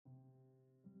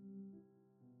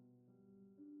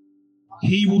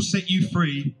He will set you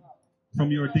free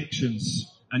from your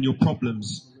addictions and your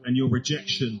problems and your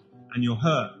rejection and your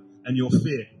hurt and your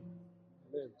fear.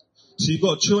 So you've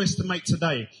got a choice to make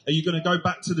today. Are you going to go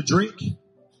back to the drink,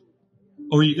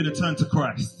 or are you going to turn to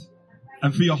Christ?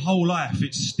 And for your whole life,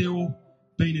 it's still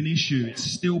been an issue. It's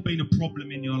still been a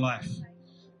problem in your life.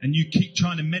 And you keep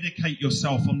trying to medicate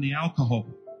yourself on the alcohol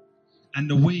and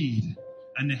the weed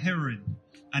and the heroin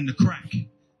and the crack.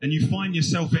 And you find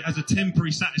yourself it as a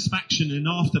temporary satisfaction. And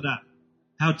after that,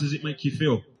 how does it make you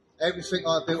feel? Everything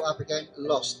I built up again,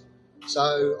 lost. So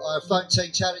I phoned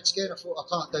Teen Challenge again. I thought, I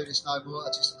can't do this no more. I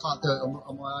can't do it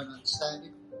on my own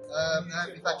understanding.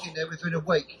 I'll be back in there within a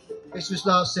week. This was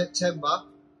last September.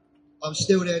 I'm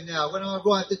still there now. When I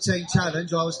arrived at Teen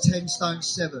Challenge, I was 10 stone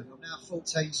 7. I'm now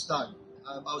 14 stone.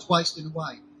 I was wasting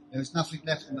away. There was nothing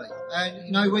left of me. And,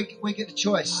 you know, we get a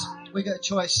choice. We get a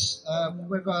choice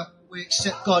whether we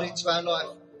accept God into our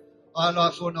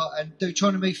life or not. And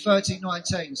Deuteronomy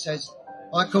 13:19 says,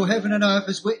 I call heaven and earth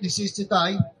as witnesses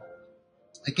today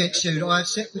against you that I have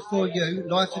set before you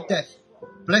life and death,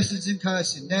 blessings and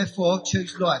cursing. Therefore,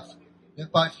 choose life,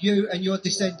 that both you and your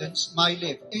descendants may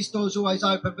live. His door's always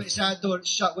open, but it's our door that's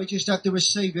shut. We just have to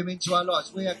receive him into our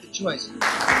lives. We have the choice.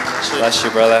 Bless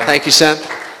you, brother. Thank you, Sam.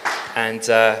 And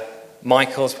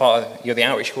Michael's you're the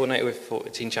outreach coordinator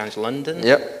with Teen Challenge London.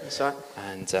 Yep, that's right.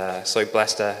 And so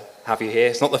blessed to have you here.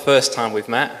 It's not the first time we've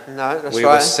met. No, that's right. We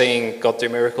were seeing God do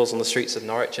miracles on the streets of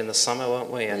Norwich in the summer,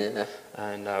 weren't we? And, yeah.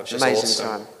 And it was just amazing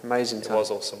awesome. Amazing time. It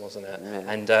was awesome, wasn't it?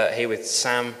 Yeah. And here with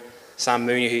Sam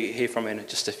Mooney, who you hear from in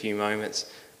just a few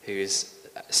moments, who is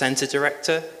centre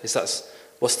director.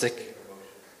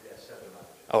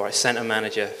 Centre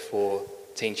manager for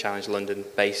Teen Challenge London,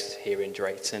 based here in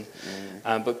Drayton.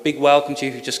 But big welcome to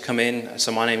you who just come in.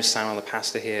 So my name is Sam, I'm the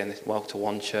pastor here, and welcome to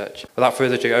One Church. Without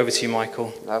further ado, over to you,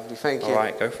 Michael. Lovely, thank you. All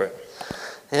right, go for it.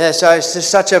 Yeah, so it's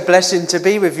just such a blessing to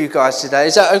be with you guys today.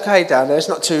 Is that okay down there? It's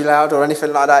not too loud or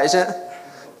anything like that, is it?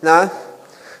 No?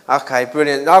 Okay,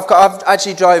 brilliant. I've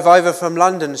actually drove over from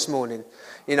London this morning,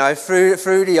 you know, through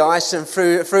the ice and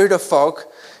through the fog,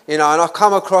 you know, and I've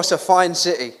come across a fine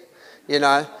city, you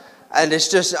know, and it's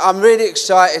just, I'm really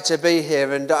excited to be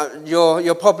here, and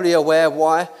you're probably aware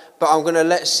why, but I'm going to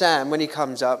let Sam, when he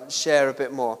comes up, share a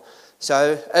bit more.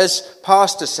 So, as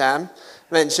Pastor Sam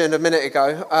mentioned a minute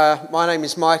ago, my name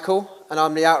is Michael, and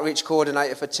I'm the outreach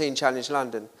coordinator for Teen Challenge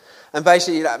London. And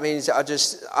basically that means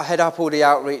that I head up all the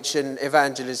outreach and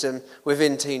evangelism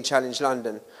within Teen Challenge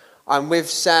London. I'm with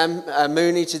Sam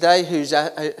Mooney today, who's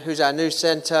our new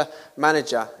centre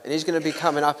manager, and he's going to be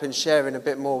coming up and sharing a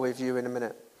bit more with you in a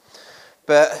minute.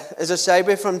 But as I say,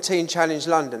 we're from Teen Challenge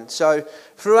London. So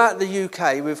throughout the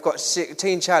UK,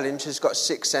 Teen Challenge has got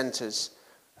 6 centres.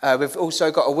 We've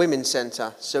also got a women's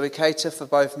centre, so we cater for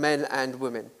both men and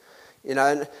women. You know,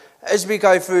 and as we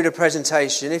go through the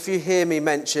presentation, if you hear me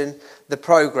mention the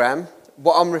programme,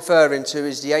 what I'm referring to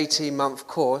is the 18-month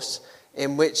course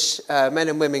in which men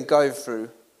and women go through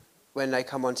when they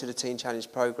come onto the Teen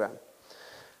Challenge programme.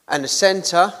 And the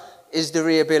centre is the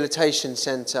rehabilitation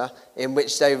centre in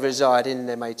which they reside in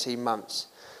them 18 months.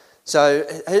 So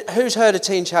who's heard of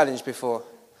Teen Challenge before?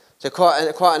 So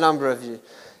quite a number of you.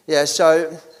 Yeah,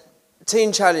 so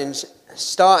Teen Challenge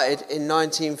started in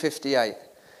 1958.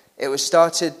 It was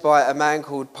started by a man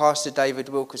called Pastor David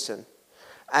Wilkerson.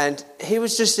 And he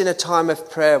was just in a time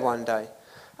of prayer one day.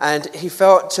 And he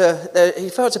felt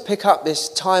to pick up this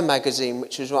Time magazine,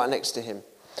 which was right next to him.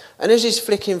 And as he's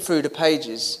flicking through the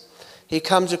pages, he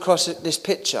comes across this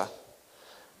picture.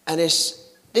 And in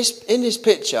this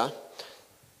picture,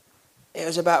 it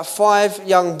was about 5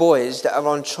 young boys that are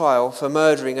on trial for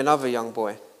murdering another young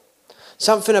boy.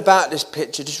 Something about this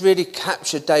picture just really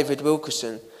captured David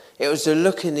Wilkerson. It was the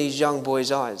look in these young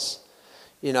boys' eyes,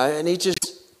 you know, and he just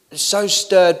was so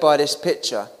stirred by this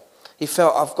picture. He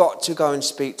felt, I've got to go and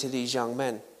speak to these young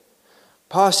men.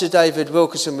 Pastor David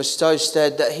Wilkerson was so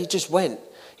stirred that he just went.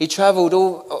 He travelled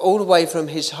all the way from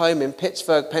his home in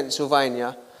Pittsburgh,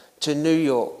 Pennsylvania, to New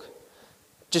York,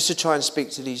 just to try and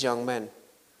speak to these young men.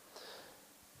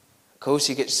 Of course,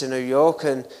 he gets to New York,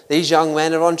 and these young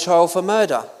men are on trial for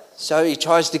murder. So he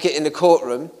tries to get in the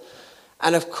courtroom,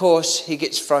 and of course he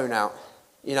gets thrown out.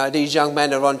 You know, these young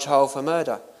men are on trial for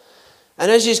murder.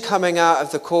 And as he's coming out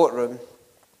of the courtroom,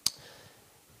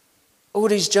 all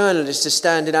these journalists are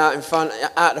standing out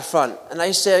the front, and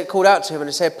they called out to him and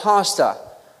they said, Pastor,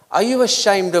 are you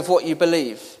ashamed of what you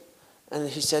believe? And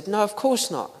he said, no, of course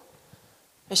not.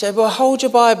 They said, well, hold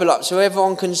your Bible up so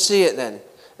everyone can see it then.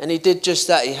 And he did just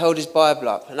that. He held his Bible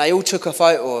up, and they all took a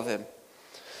photo of him.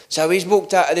 So he's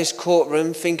walked out of this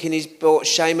courtroom thinking he's brought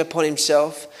shame upon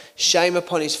himself, shame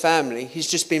upon his family. He's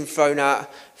just been thrown out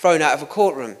of a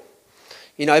courtroom.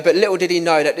 But little did he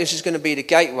know that this was going to be the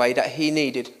gateway that he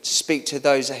needed to speak to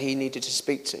those that he needed to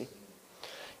speak to.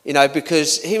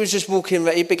 Because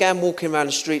he began walking around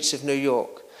the streets of New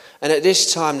York. And at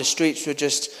this time, the streets were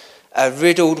just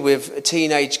riddled with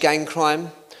teenage gang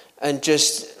crime and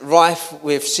just rife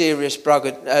with serious drug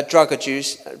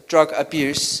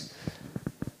abuse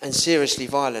and seriously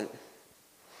violent.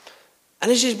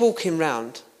 And as he's walking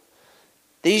round,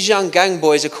 these young gang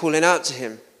boys are calling out to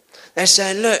him. They're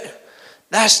saying, look,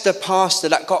 that's the pastor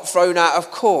that got thrown out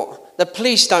of court. The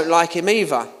police don't like him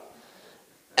either.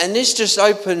 And this just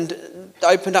opened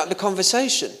up the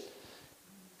conversation.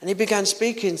 And he began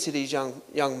speaking to these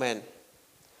young men.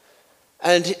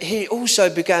 And he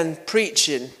also began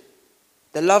preaching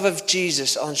the love of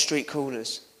Jesus on street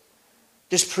corners.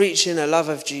 Just preaching the love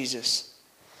of Jesus.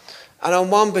 And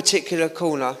on one particular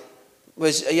corner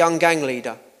was a young gang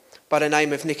leader by the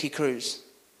name of Nicky Cruz.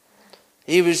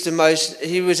 He was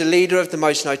a leader of the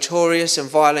most notorious and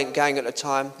violent gang at the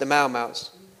time, the Mau Mau's.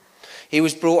 He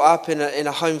was brought up in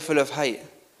a home full of hate.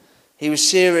 He was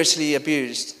seriously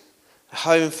abused. A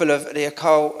home full of the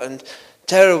occult, and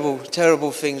terrible,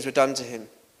 terrible things were done to him.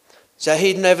 So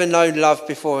he'd never known love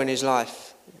before in his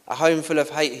life. A home full of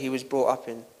hate he was brought up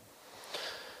in.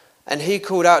 And he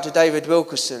called out to David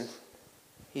Wilkerson.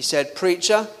 He said,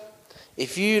 "Preacher,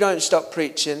 if you don't stop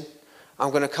preaching,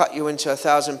 I'm going to cut you into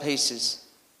 1,000 pieces."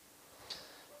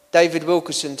 David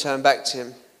Wilkerson turned back to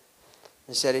him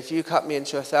and said, "If you cut me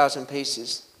into 1,000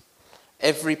 pieces,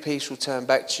 every piece will turn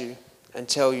back to you and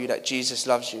tell you that Jesus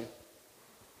loves you."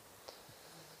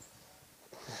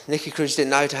 Nicky Cruz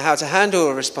didn't know how to handle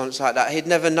a response like that. He'd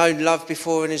never known love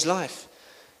before in his life.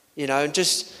 And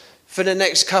just for the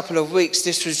next couple of weeks,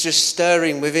 this was just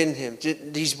stirring within him.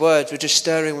 These words were just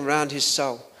stirring around his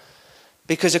soul.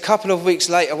 Because a couple of weeks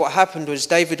later, what happened was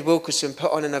David Wilkerson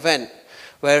put on an event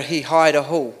where he hired a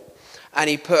hall. And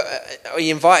he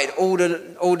invited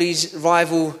all these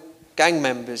rival gang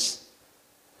members.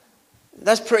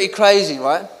 That's pretty crazy,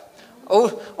 right?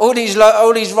 All these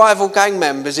rival gang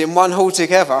members in one hall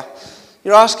together.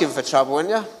 You're asking for trouble, aren't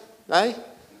you? Eh?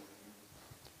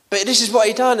 But this is what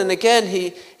he done. And again,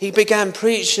 he began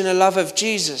preaching the love of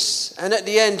Jesus. And at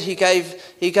the end, he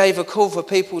gave a call for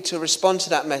people to respond to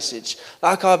that message,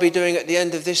 like I'll be doing at the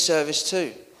end of this service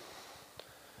too.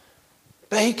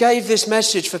 But he gave this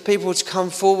message for people to come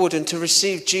forward and to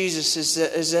receive Jesus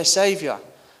as their saviour.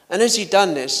 And as he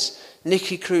done this,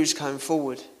 Nicky Cruz came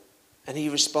forward and he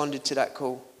responded to that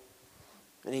call.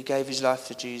 And he gave his life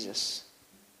to Jesus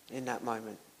in that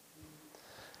moment.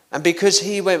 And because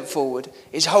he went forward,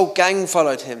 his whole gang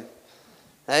followed him.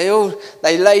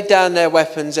 They laid down their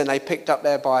weapons and they picked up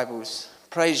their Bibles.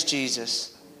 Praise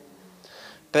Jesus.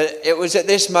 But it was at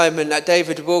this moment that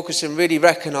David Wilkerson really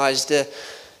recognised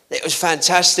it was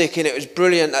fantastic and it was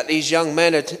brilliant that these young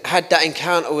men had that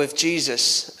encounter with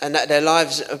Jesus and that their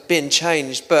lives have been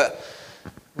changed. But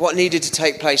what needed to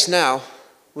take place now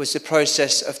was the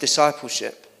process of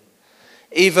discipleship.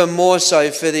 Even more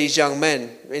so for these young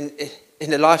men in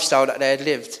the lifestyle that they had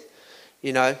lived,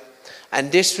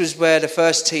 And this was where the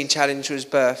first Teen Challenge was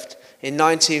birthed in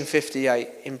 1958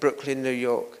 in Brooklyn, New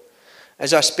York.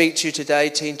 As I speak to you today,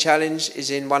 Teen Challenge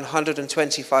is in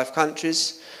 125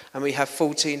 countries and we have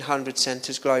 1,400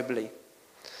 centres globally.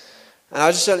 And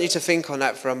I just want you to think on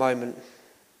that for a moment.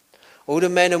 All the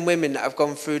men and women that have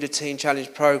gone through the Teen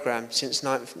Challenge programme since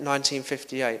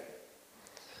 1958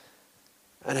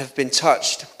 and have been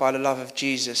touched by the love of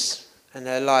Jesus, and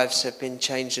their lives have been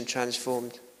changed and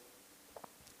transformed.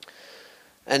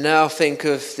 And now think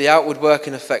of the outward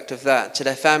working effect of that to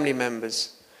their family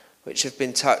members, which have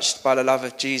been touched by the love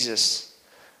of Jesus,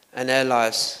 and their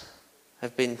lives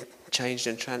have been changed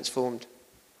and transformed.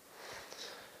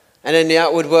 And then the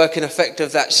outward working effect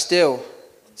of that still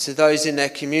to those in their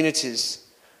communities,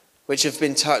 which have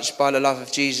been touched by the love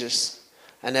of Jesus,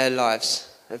 and their lives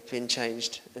have been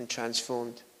changed and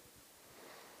transformed.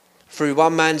 Through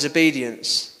one man's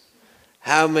obedience,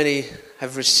 how many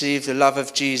have received the love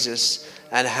of Jesus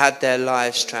and had their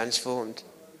lives transformed?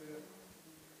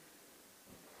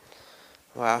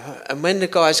 Wow. And when the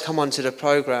guys come onto the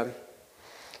programme,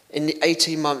 in the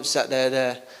 18 months that they're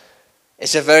there,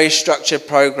 it's a very structured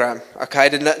programme. Okay,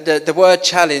 the word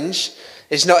challenge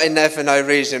is not in there for no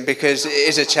reason, because it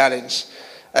is a challenge.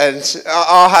 And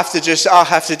I'll have to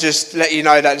just let you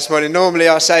know that this morning. Normally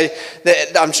I say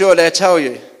that I'm sure they'll tell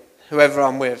you, whoever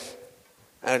I'm with,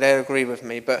 and they'll agree with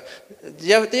me. But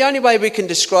the only way we can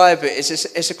describe it is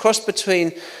it's a cross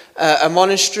between a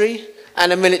monastery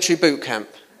and a military boot camp.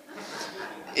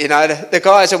 You know, the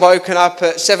guys are woken up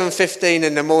at 7:15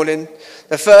 in the morning.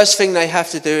 The first thing they have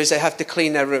to do is they have to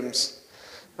clean their rooms.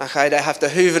 Okay, they have to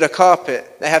hoover the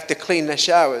carpet. They have to clean their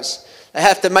showers. They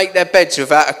have to make their beds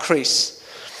without a crease.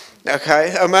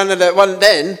 Okay, and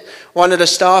one of the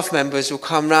staff members will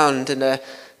come round and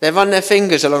they run their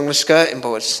fingers along the skirting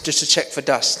boards just to check for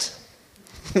dust.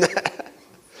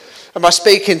 Am I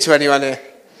speaking to anyone here?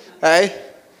 Hey?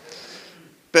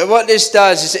 But what this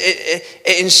does is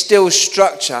it instills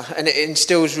structure and it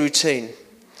instills routine.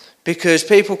 Because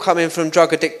people coming from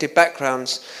drug-addicted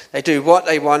backgrounds, they do what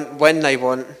they want, when they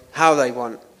want, how they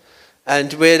want.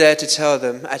 And we're there to tell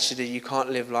them, actually, you can't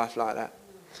live life like that.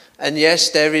 And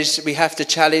yes, we have to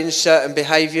challenge certain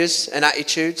behaviours and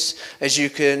attitudes, as you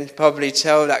can probably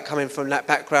tell that coming from that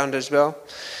background as well.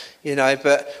 You know,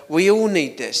 but we all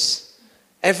need this.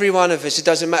 Every one of us, it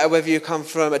doesn't matter whether you come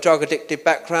from a drug-addicted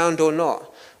background or not.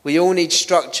 We all need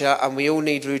structure and we all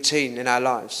need routine in our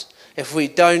lives. If we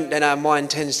don't, then our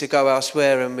mind tends to go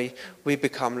elsewhere and we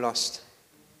become lost.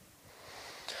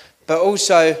 But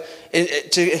also,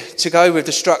 to go with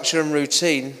the structure and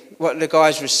routine, what the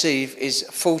guys receive is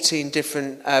 14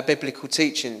 different biblical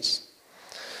teachings,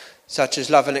 such as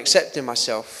love and accepting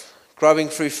myself, growing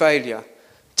through failure,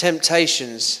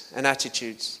 temptations and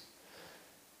attitudes.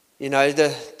 You know,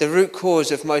 the root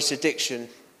cause of most addiction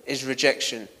is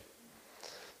rejection.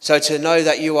 So to know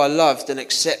that you are loved and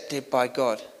accepted by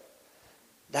God,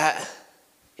 that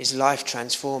is life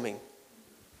transforming.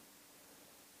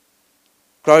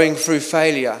 Growing through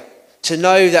failure, to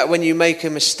know that when you make a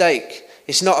mistake,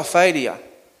 it's not a failure.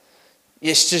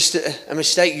 It's just a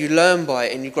mistake. You learn by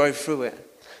it and you grow through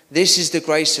it. This is the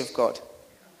grace of God.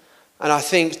 And I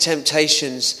think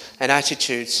temptations and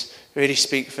attitudes really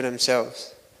speak for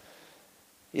themselves.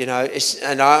 You know,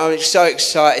 and I'm so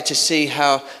excited to see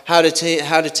how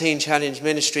the Teen Challenge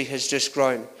ministry has just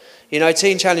grown. You know,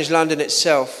 Teen Challenge London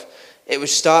itself, it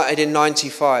was started in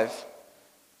 95.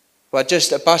 Well,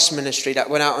 just a bus ministry that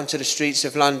went out onto the streets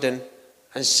of London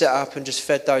and set up and just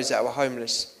fed those that were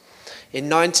homeless. In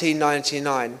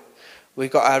 1999, we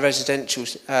got our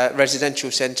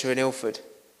residential centre in Ilford.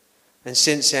 And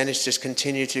since then, it's just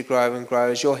continued to grow and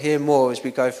grow, as you'll hear more as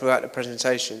we go throughout the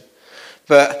presentation.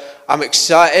 But I'm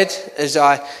excited as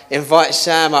I invite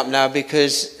Sam up now,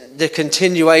 because the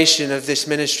continuation of this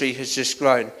ministry has just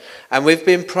grown. And we've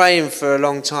been praying for a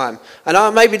long time.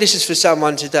 And maybe this is for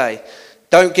someone today.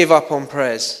 Don't give up on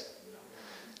prayers.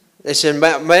 Listen,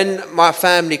 when my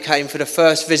family came for the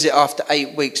first visit after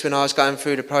 8 weeks when I was going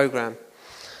through the programme,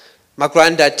 my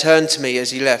granddad turned to me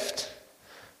as he left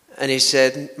and he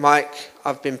said, Mike,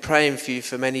 I've been praying for you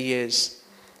for many years,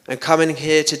 and coming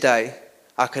here today,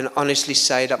 I can honestly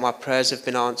say that my prayers have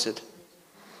been answered.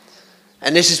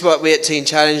 And this is what we at Teen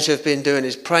Challenge have been doing,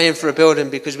 is praying for a building,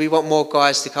 because we want more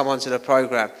guys to come onto the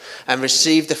programme and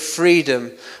receive the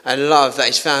freedom and love that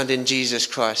is found in Jesus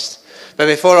Christ. But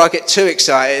before I get too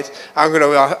excited, I'm going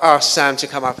to ask Sam to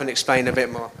come up and explain a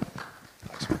bit more.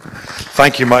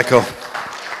 Thank you, Michael.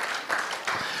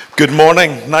 Good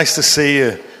morning. Nice to see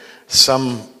you.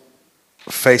 Some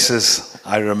faces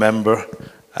I remember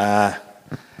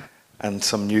and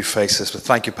some new faces. But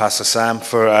thank you, Pastor Sam,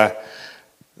 for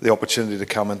the opportunity to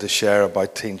come and to share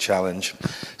about Teen Challenge.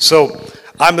 So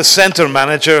I'm the centre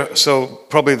manager, so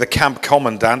probably the camp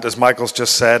commandant, as Michael's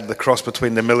just said, the cross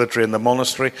between the military and the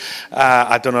monastery.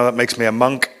 I don't know if that makes me a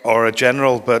monk or a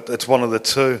general, but it's one of the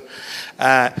two.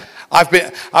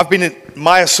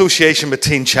 My association with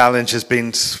Teen Challenge has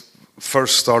been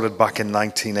first started back in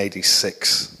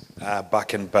 1986.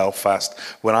 Back in Belfast,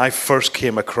 when I first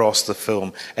came across the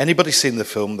film. Anybody seen the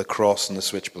film The Cross and the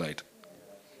Switchblade?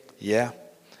 Yeah?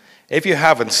 If you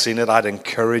haven't seen it, I'd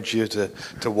encourage you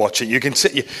to watch it. You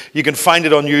can find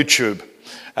it on YouTube.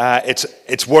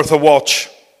 It's worth a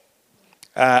watch.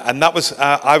 And that was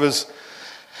I was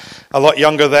a lot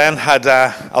younger then, had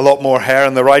a lot more hair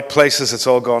in the right places. It's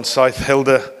all gone south.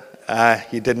 Hilda,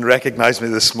 you didn't recognize me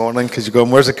this morning because you're going,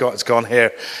 where's it gone? It's gone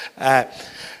here.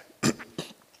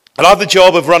 I have the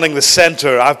job of running the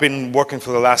centre. I've been working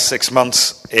for the last 6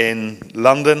 months in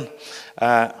London.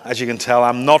 As you can tell,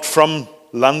 I'm not from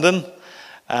London.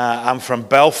 I'm from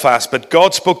Belfast. But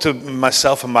God spoke to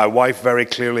myself and my wife very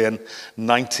clearly in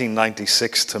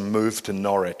 1996 to move to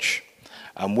Norwich.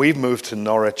 And we moved to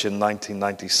Norwich in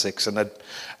 1996.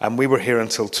 And we were here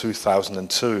until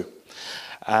 2002.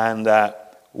 And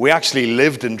we actually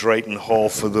lived in Drayton Hall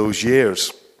for those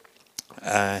years.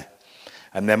 And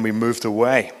then we moved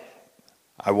away.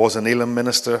 I was an Elam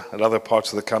minister at other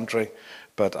parts of the country,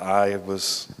 but I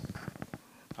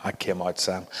came out,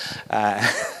 Sam.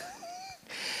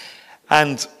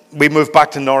 And we moved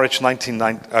back to Norwich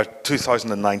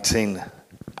 2019.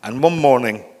 And one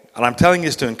morning, and I'm telling you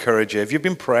this to encourage you, if you've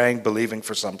been praying, believing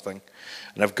for something,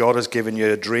 and if God has given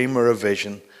you a dream or a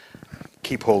vision,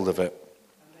 keep hold of it.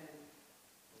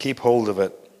 Keep hold of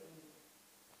it.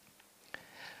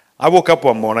 I woke up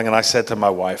one morning and I said to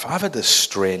my wife, I've had this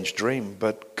strange dream,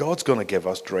 but God's going to give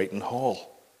us Drayton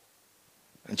Hall.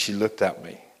 And she looked at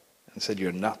me and said,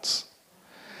 you're nuts.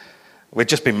 We'd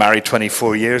just been married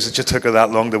 24 years. It just took her that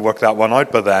long to work that one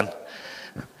out. But then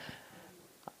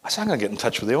I said, I'm going to get in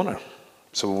touch with the owner.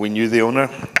 So we knew the owner.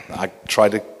 I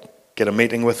tried to get a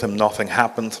meeting with him. Nothing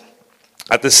happened.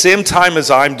 At the same time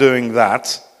as I'm doing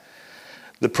that,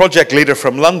 the project leader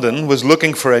from London was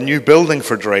looking for a new building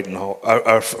for Drayton Hall,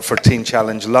 for Teen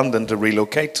Challenge London to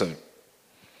relocate to.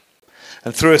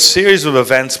 And through a series of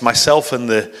events, myself and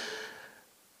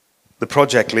the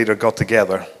project leader got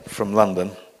together from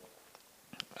London,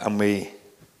 and we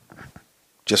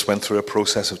just went through a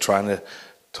process of trying to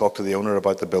talk to the owner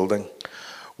about the building.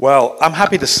 Well, I'm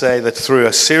happy to say that through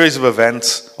a series of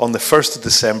events on the 1st of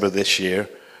December this year,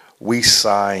 we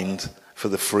signed for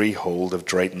the freehold of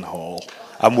Drayton Hall,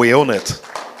 and we own it.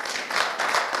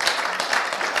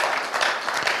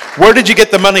 Where did you get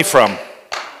the money from?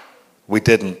 We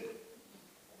didn't.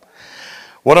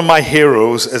 One of my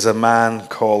heroes is a man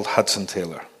called Hudson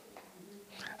Taylor.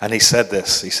 And he said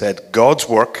this. He said, God's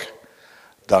work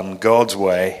done God's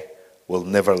way will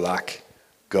never lack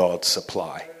God's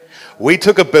supply. We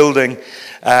took a building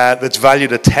that's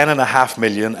valued at 10.5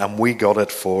 million and we got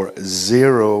it for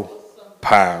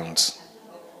 £0.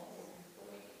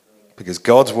 Because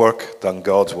God's work done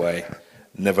God's way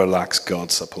never lacks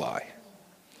God's supply.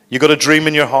 You got a dream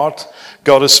in your heart?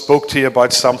 God has spoke to you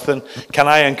about something. Can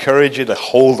I encourage you to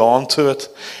hold on to it?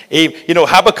 You know,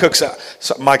 Habakkuk said,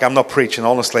 Mike, I'm not preaching,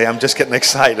 honestly, I'm just getting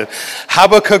excited.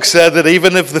 Habakkuk said that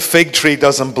even if the fig tree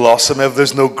doesn't blossom, if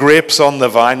there's no grapes on the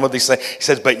vine, what did he say? He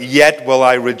says, but yet will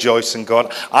I rejoice in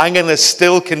God. I'm going to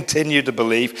still continue to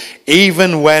believe,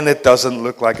 even when it doesn't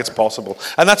look like it's possible.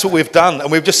 And that's what we've done.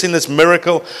 And we've just seen this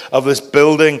miracle of this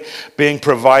building being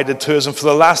provided to us. And for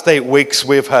the last 8 weeks,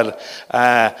 we've had...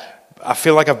 I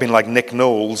feel like I've been like Nick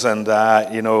Knowles and,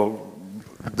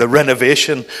 the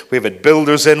renovation. We've had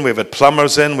builders in, we've had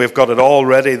plumbers in, we've got it all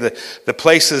ready. The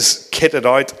place is kitted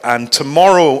out, and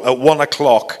tomorrow at 1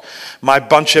 o'clock, my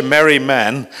bunch of merry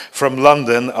men from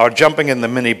London are jumping in the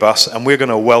minibus, and we're going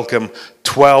to welcome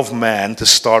 12 men to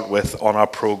start with on our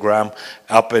program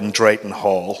up in Drayton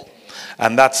Hall.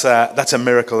 And that's a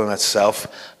miracle in itself.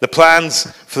 The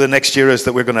plans for the next year is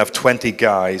that we're going to have 20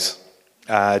 guys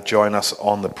join us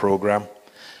on the program,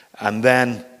 and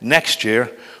then next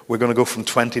year we're going to go from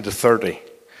 20 to 30,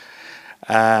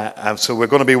 and so we're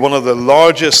going to be one of the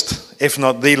largest, if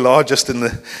not the largest, in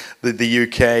the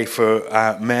UK for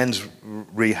men's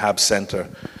rehab centre.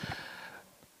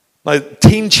 Now,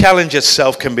 Teen Challenge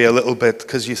itself can be a little bit,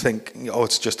 because you think, oh,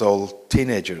 it's just all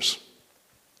teenagers.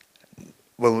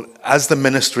 Well, as the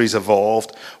ministry's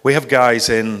evolved, we have guys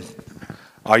in.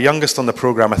 Our youngest on the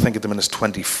program, I think at the minute, is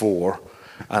 24.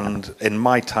 And in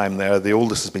my time there, the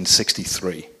oldest has been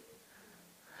 63.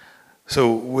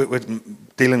 So we're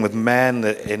dealing with men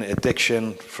in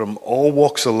addiction from all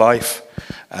walks of life.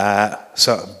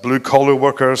 So blue-collar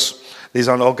workers. These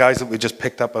aren't all guys that we just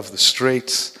picked up off the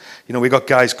streets. You know, we got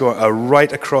guys going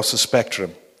right across the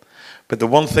spectrum. But the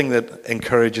one thing that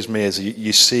encourages me is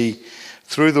you see...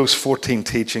 Through those 14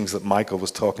 teachings that Michael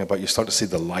was talking about, you start to see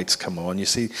the lights come on. You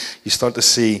start to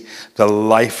see the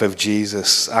life of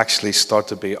Jesus actually start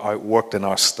to be outworked in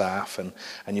our staff. And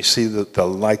you see the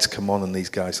lights come on, and these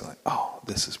guys are like, oh,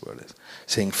 this is where it is.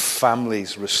 Seeing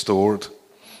families restored.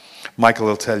 Michael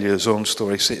will tell you his own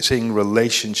story. Seeing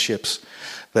relationships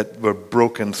that were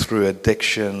broken through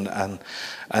addiction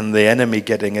and the enemy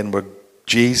getting in, where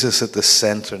Jesus at the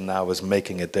center now is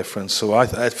making a difference. So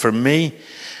for me...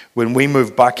 When we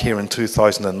moved back here in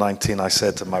 2019, I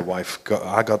said to my wife,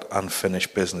 I got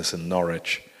unfinished business in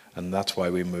Norwich, and that's why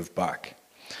we moved back.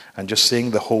 And just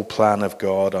seeing the whole plan of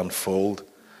God unfold.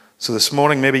 So this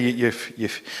morning, maybe you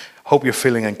hope you're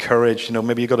feeling encouraged. You know,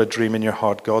 maybe you got a dream in your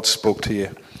heart. God spoke to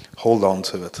you. Hold on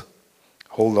to it.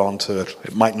 Hold on to it.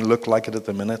 It mightn't look like it at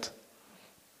the minute,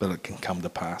 but it can come to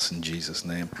pass in Jesus'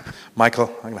 name.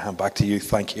 Michael, I'm going to hand back to you.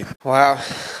 Thank you. Wow,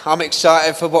 I'm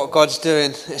excited for what God's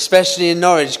doing, especially in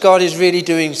Norwich. God is really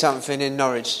doing something in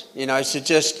Norwich, you know, so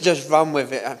just run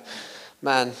with it,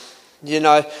 man. You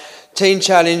know, Teen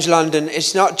Challenge London,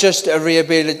 it's not just a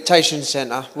rehabilitation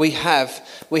centre. We have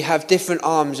different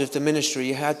arms of the ministry.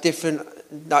 You have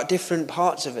different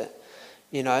parts of it,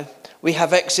 you know. We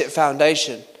have Exit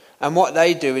Foundation. And what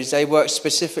they do is they work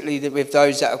specifically with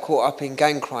those that are caught up in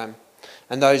gang crime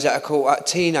and those that are caught up,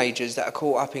 teenagers that are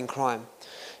caught up in crime.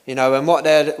 You know, and what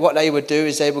they would do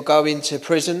is they would go into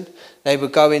prison, they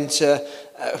would go into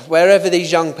wherever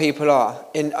these young people are,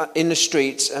 in the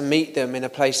streets, and meet them in a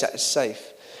place that is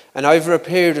safe. And over a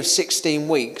period of 16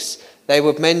 weeks, they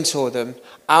would mentor them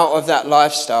out of that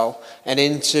lifestyle and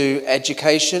into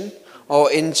education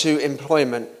or into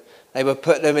employment. They would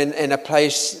put them in a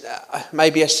place,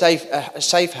 maybe a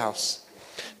safe house.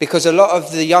 Because a lot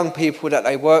of the young people that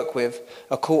they work with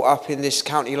are caught up in this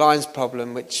county lines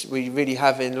problem, which we really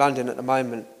have in London at the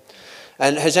moment.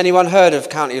 And has anyone heard of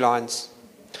county lines?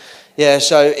 Yeah,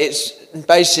 so it's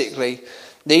basically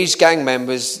these gang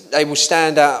members, they will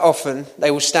stand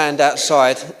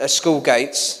outside school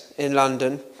gates in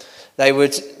London. They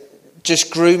would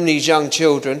just groom these young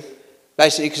children,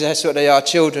 basically because that's what they are,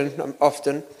 children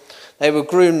often. They would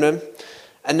groom them,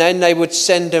 and then they would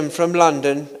send them from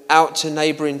London out to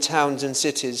neighbouring towns and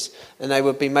cities, and they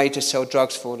would be made to sell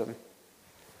drugs for them.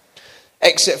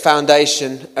 Exit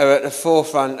Foundation are at the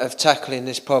forefront of tackling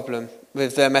this problem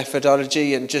with their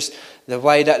methodology, and just the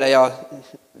way that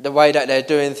they're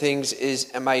doing things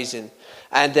is amazing.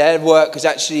 And their work has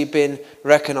actually been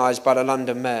recognised by the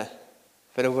London Mayor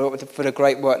for the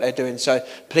great work they're doing. So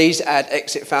please add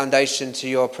Exit Foundation to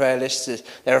your prayer list.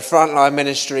 They're a frontline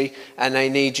ministry and they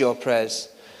need your prayers.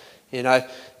 You know,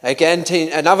 again,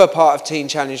 another part of Teen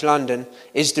Challenge London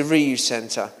is the reuse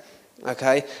centre.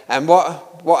 Okay, and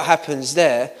what happens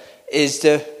there is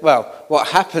what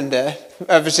happened there.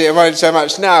 Obviously, it won't so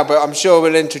much now, but I'm sure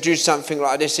we'll introduce something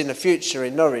like this in the future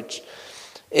in Norwich.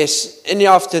 It's in the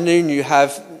afternoon. You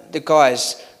have the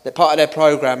guys. That part of their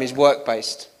programme is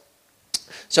work-based.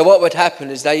 So what would happen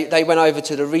is they went over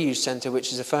to the reuse centre,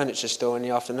 which is a furniture store, in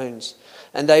the afternoons,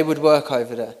 and they would work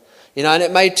over there. You know, and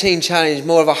it made Teen Challenge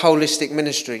more of a holistic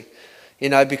ministry. You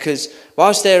know, because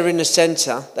whilst they were in the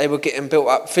centre, they were getting built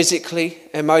up physically,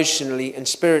 emotionally, and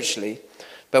spiritually.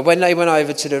 But when they went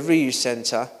over to the reuse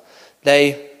centre,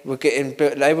 they were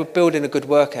building a good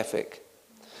work ethic.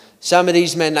 Some of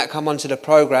these men that come onto the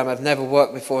programme have never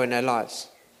worked before in their lives.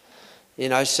 You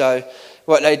know, so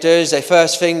what they do is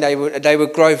they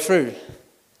would grow through.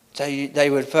 They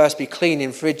would first be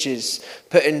cleaning fridges,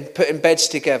 putting beds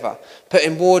together,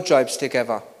 putting wardrobes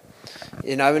together.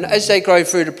 You know, and as they grow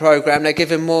through the programme, they're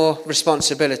given more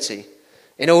responsibility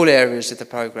in all areas of the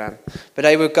programme. But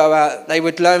they would go out, they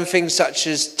would learn things such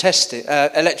as testing,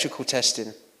 electrical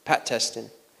testing, pat testing.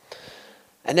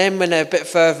 And then when they're a bit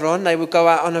further on, they would go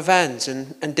out on the vans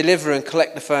and deliver and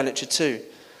collect the furniture too.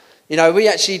 You know, we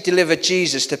actually deliver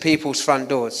Jesus to people's front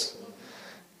doors.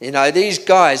 You know, these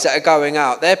guys that are going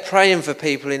out, they're praying for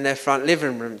people in their front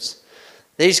living rooms.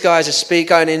 These guys are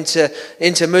going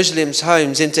into Muslims'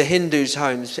 homes, into Hindus'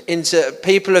 homes, into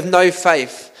people of no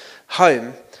faith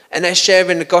home, and they're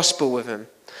sharing the gospel with them.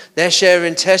 They're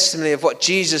sharing testimony of what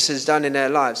Jesus has done in their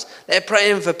lives. They're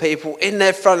praying for people in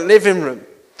their front living room.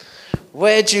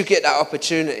 Where do you get that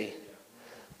opportunity?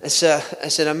 It's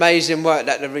an amazing work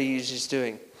that the Reuse is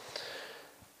doing.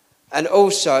 And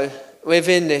also,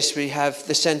 within this, we have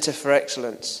the Centre for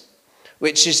Excellence,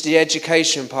 which is the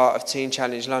education part of Teen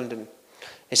Challenge London.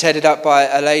 It's headed up by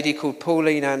a lady called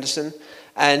Pauline Anderson,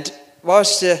 and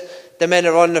whilst the men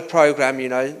are on the programme, you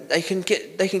know, they can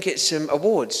get some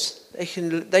awards. They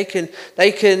can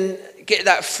get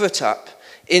that foot up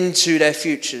into their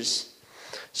futures.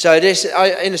 So this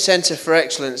in the Centre for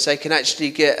Excellence, they can actually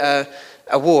get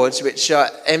awards which are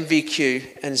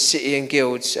MVQ and City and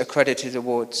Guilds accredited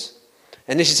awards,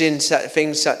 and this is in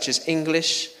things such as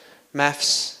English,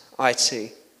 maths,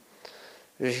 IT.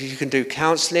 You can do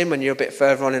counselling when you're a bit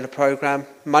further on in the programme.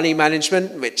 Money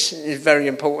management, which is very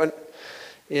important.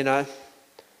 You know,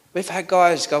 we've had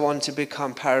guys go on to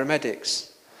become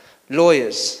paramedics,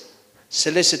 lawyers,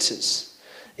 solicitors,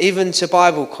 even to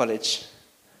Bible college.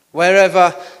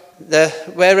 Wherever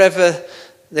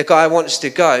the guy wants to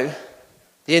go,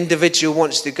 the individual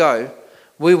wants to go,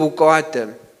 we will guide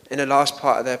them in the last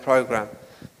part of their programme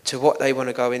to what they want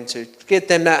to go into. Give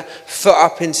them that foot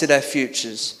up into their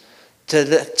futures. To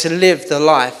live the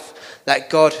life that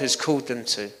God has called them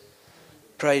to.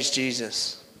 Praise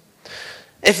Jesus.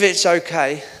 If it's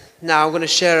okay, now I'm going to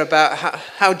share about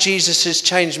how Jesus has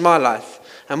changed my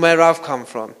life and where I've come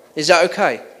from. Is that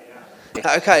okay?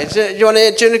 Yeah. Okay. Do you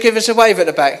want to give us a wave at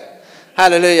the back?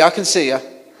 Hallelujah. I can see you.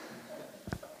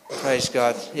 Praise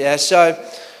God. Yeah, so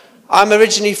I'm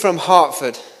originally from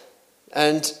Hertford,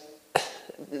 and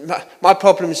my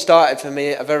problem started for me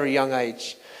at a very young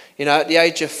age. You know, at the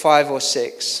age of 5 or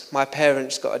 6, my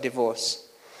parents got a divorce.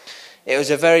 It was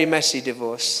a very messy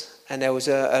divorce, and there was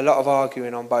a lot of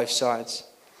arguing on both sides.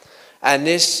 And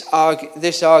this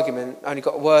argument only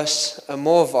got worse and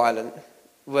more violent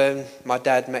when my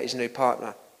dad met his new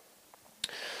partner.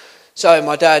 So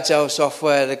my dad's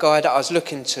elsewhere, the guy that I was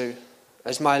looking to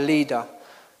as my leader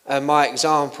and my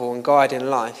example and guide in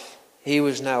life, he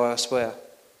was now elsewhere.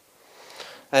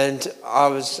 And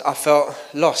I felt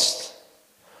lost.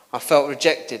 I felt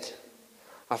rejected.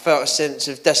 I felt a sense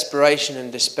of desperation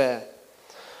and despair.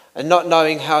 And not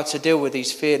knowing how to deal with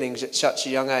these feelings at such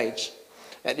a young age.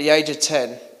 At the age of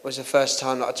 10 was the first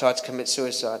time that I tried to commit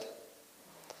suicide.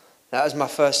 That was my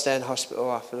first day in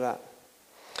hospital after that.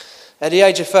 At the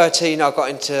age of 13, I got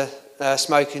into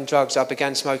smoking drugs. I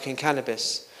began smoking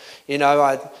cannabis.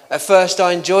 At first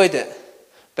I enjoyed it,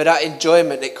 but that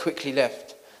enjoyment, it quickly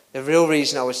left. The real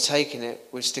reason I was taking it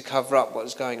was to cover up what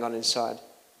was going on inside.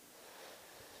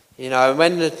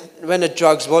 When the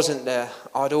drugs wasn't there,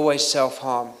 I'd always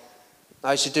self-harm.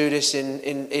 I used to do this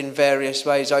in various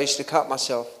ways. I used to cut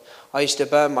myself. I used to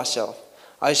burn myself.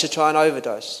 I used to try and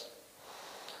overdose.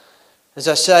 As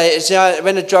I say,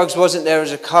 when the drugs wasn't there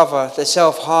as a cover, the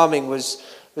self-harming was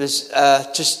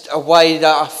just a way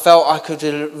that I felt I could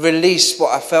release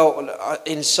what I felt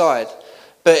inside.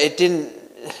 But it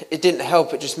didn't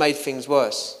help, it just made things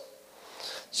worse.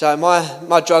 So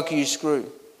my drug use grew.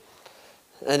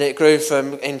 And it grew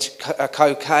into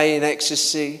cocaine,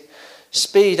 ecstasy.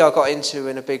 Speed I got into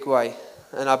in a big way,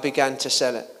 and I began to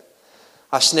sell it.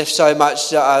 I sniffed so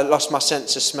much that I lost my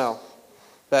sense of smell.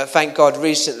 But thank God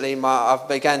recently I've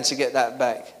began to get that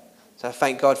back. So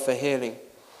thank God for healing.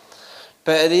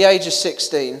 But at the age of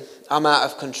 16, I'm out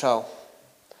of control.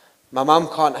 My mum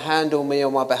can't handle me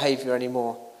or my behaviour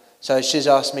anymore. So she's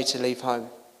asked me to leave home.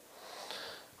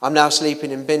 I'm now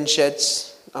sleeping in bin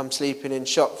sheds. I'm sleeping in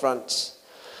shop fronts.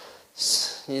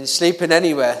 You're sleeping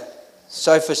anywhere.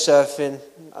 Sofa surfing.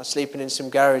 I'm sleeping in some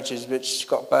garages which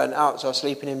got burnt out. So I was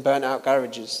sleeping in burnt out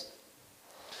garages.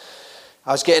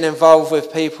 I was getting involved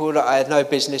with people that I had no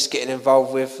business getting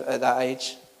involved with at that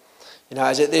age. It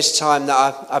was at this time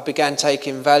that I began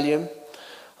taking Valium.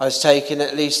 I was taking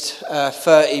at least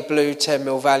 30 blue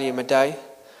 10ml Valium a day.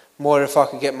 More if I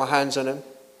could get my hands on them.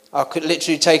 I could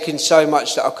literally take in so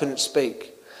much that I couldn't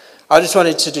speak. I just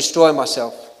wanted to destroy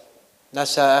myself.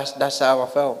 That's how I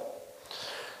felt.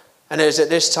 And it was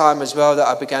at this time as well that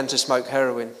I began to smoke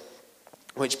heroin,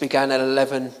 which began an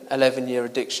 11-year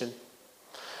addiction.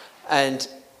 And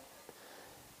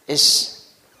I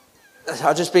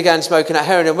just began smoking that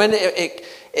heroin. And when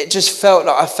it just felt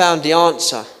like I found the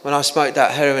answer when I smoked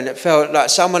that heroin. It felt like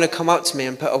someone had come up to me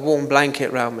and put a warm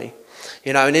blanket around me.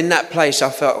 And in that place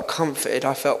I felt comforted,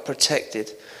 I felt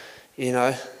protected.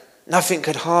 Nothing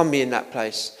could harm me in that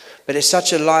place. But it's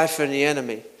such a lie from the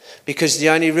enemy, because the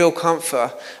only real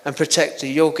comforter and protector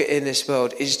you'll get in this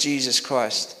world is Jesus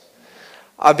Christ.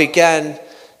 I began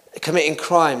committing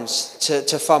crimes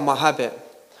to fund my habit.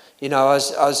 I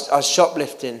was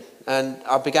shoplifting and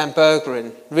I began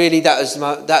burglaring. Really, that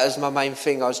was my main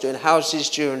thing. I was doing houses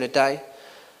during the day,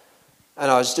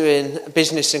 and I was doing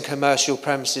business and commercial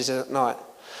premises at night.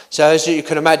 So as you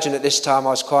can imagine, at this time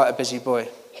I was quite a busy boy.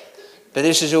 But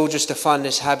this is all just to fund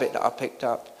this habit that I picked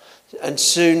up. And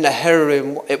soon the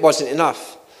heroin, it wasn't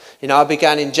enough. I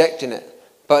began injecting it.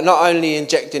 But not only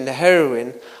injecting the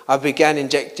heroin, I began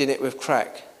injecting it with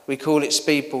crack. We call it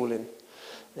speedballing.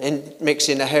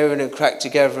 Mixing the heroin and crack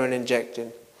together and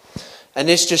injecting. And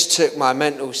this just took my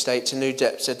mental state to new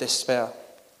depths of despair.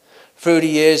 Through the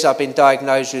years, I've been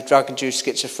diagnosed with drug-induced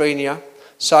schizophrenia,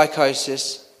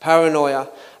 psychosis, paranoia,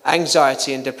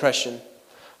 anxiety and depression.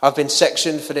 I've been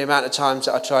sectioned for the amount of times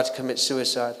that I tried to commit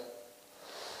suicide.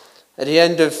 At the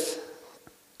end of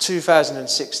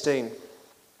 2016,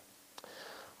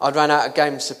 I'd run out of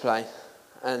games to play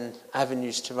and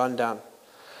avenues to run down.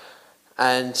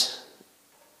 And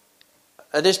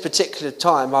at this particular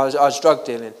time, I was drug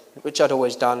dealing, which I'd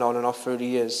always done on and off through the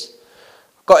years.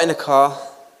 Got in a car,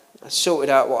 I sorted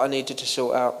out what I needed to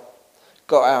sort out,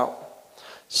 got out,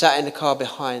 sat in the car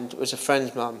behind. It was a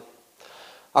friend's mum.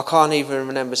 I can't even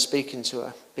remember speaking to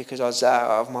her because I was out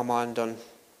of my mind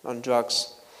on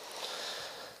drugs.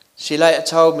 She later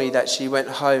told me that she went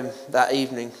home that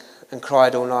evening and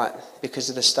cried all night because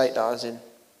of the state that I was in.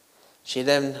 She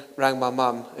then rang my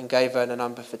mum and gave her the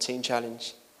number for Teen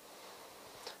Challenge.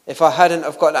 If I hadn't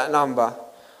have got that number,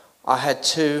 I had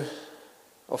 2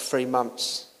 or 3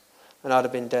 months and I'd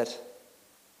have been dead.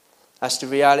 That's the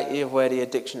reality of where the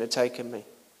addiction had taken me.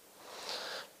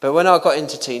 But when I got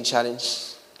into Teen Challenge,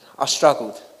 I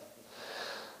struggled.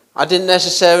 I didn't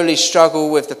necessarily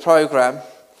struggle with the program,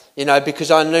 because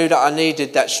I knew that I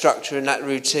needed that structure and that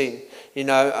routine.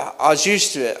 I was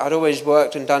used to it. I'd always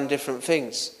worked and done different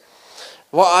things.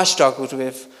 What I struggled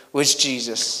with was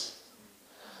Jesus.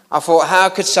 I thought, how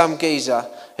could some geezer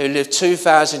who lived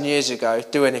 2,000 years ago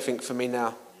do anything for me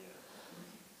now?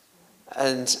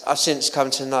 And I've since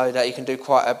come to know that he can do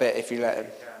quite a bit if you let him.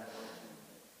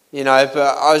 You know,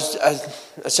 but I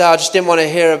just didn't want to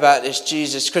hear about this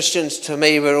Jesus. Christians to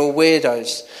me were all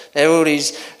weirdos. They're all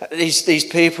these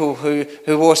people who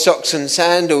wore socks and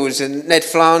sandals and Ned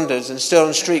Flanders and stood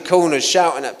on street corners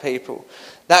shouting at people.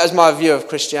 That was my view of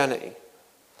Christianity.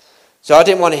 So I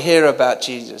didn't want to hear about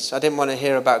Jesus. I didn't want to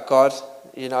hear about God.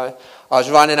 You know, I was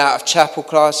running out of chapel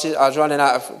classes. I was running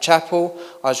out of chapel.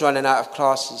 I was running out of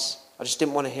classes. I just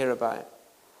didn't want to hear about it.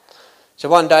 So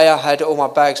one day I had all my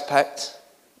bags packed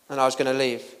and I was going to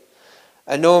leave.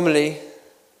 And normally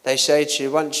they say to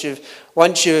you, once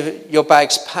your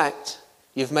bag's packed,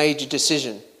 you've made your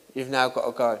decision. You've now got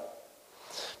to go.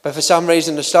 But for some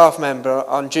reason, the staff member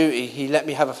on duty, he let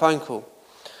me have a phone call.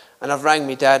 And I've rang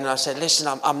me dad and I said,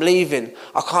 listen, I'm leaving.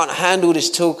 I can't handle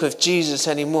this talk of Jesus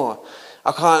anymore.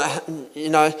 I can't, you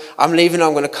know, I'm leaving.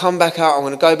 I'm going to come back out. I'm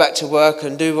going to go back to work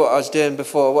and do what I was doing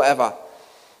before, whatever.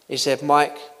 He said,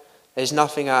 Mike, there's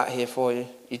nothing out here for you.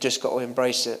 You just got to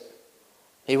embrace it.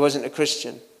 He wasn't a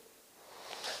Christian.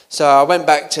 So I went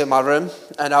back to my room,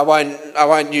 and I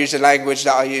won't use the language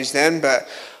that I used then, but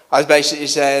I was basically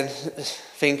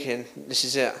thinking, this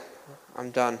is it.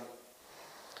 I'm done.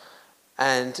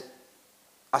 And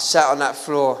I sat on that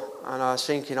floor and I was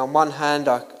thinking, on one hand,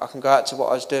 I can go out to what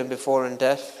I was doing before in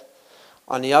death.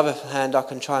 On the other hand, I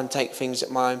can try and take things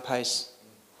at my own pace.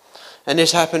 And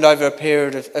this happened over a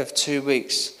period of 2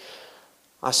 weeks.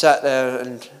 I sat there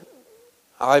and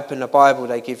I opened the Bible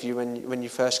they give you when you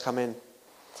first come in.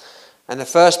 And the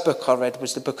first book I read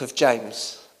was the book of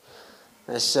James.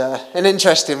 It's an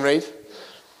interesting read.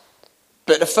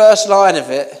 But the first line of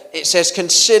it says,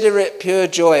 consider it pure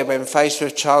joy when faced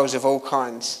with trials of all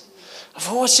kinds. I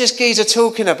thought, what's this geezer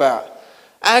talking about?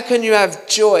 How can you have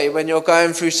joy when you're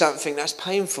going through something that's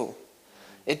painful?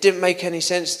 It didn't make any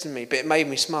sense to me, but it made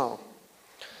me smile.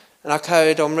 And I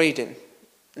carried on reading.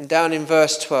 And down in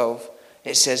verse 12,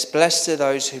 it says, blessed are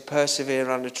those who persevere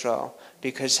under trial,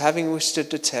 because having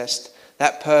withstood the test,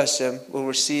 that person will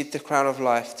receive the crown of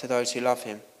life to those who love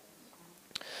him.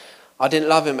 I didn't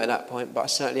love him at that point, but I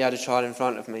certainly had a trial in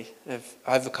front of me of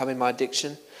overcoming my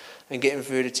addiction and getting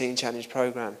through the Teen Challenge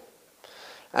program.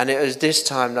 And it was this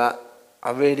time that I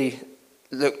really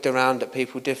looked around at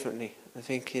people differently and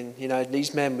thinking, you know,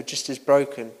 these men were just as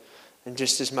broken and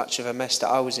just as much of a mess that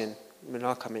I was in when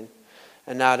I come in.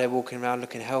 And now they're walking around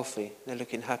looking healthy. They're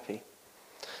looking happy.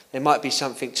 There might be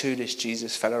something to this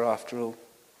Jesus fella after all.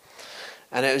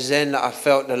 And it was then that I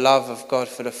felt the love of God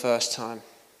for the first time.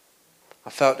 I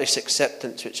felt this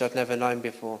acceptance which I'd never known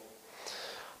before.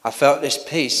 I felt this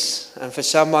peace. And for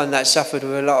someone that suffered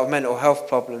with a lot of mental health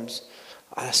problems,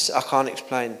 I can't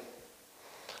explain.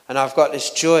 And I've got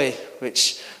this joy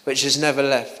which has never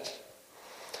left.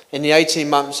 In the 18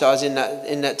 months I was in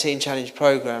that Teen Challenge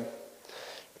program,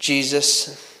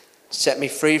 Jesus set me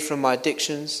free from my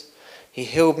addictions. He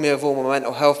healed me of all my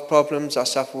mental health problems. I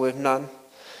suffer with none.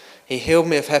 He healed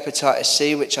me of hepatitis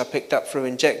C, which I picked up through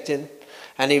injecting.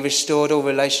 And he restored all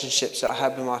relationships that I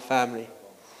had with my family.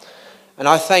 And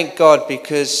I thank God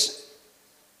because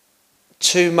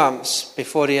 2 months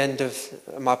before the end of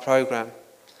my program,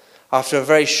 after a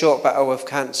very short battle with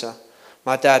cancer,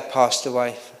 my dad passed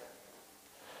away.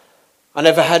 I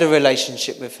never had a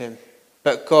relationship with him,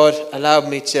 but God allowed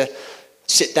me to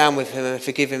sit down with him and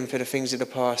forgive him for the things of the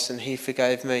past, and he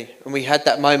forgave me. And we had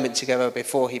that moment together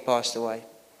before he passed away.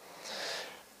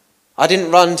 I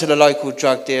didn't run to the local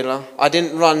drug dealer. I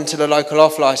didn't run to the local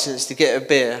off license to get a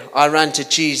beer. I ran to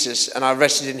Jesus and I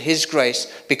rested in his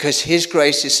grace, because his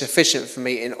grace is sufficient for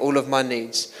me in all of my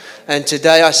needs. And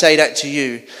today I say that to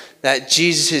you, that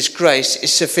Jesus' grace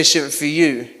is sufficient for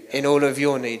you in all of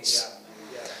your needs.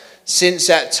 Since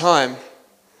that time,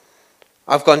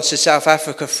 I've gone to South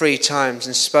Africa 3 times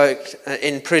and spoke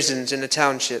in prisons in the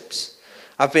townships.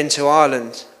 I've been to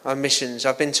Ireland on missions.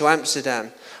 I've been to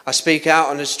Amsterdam. I speak out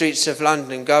on the streets of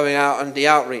London, going out on the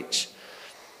outreach.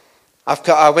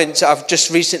 I've just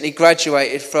recently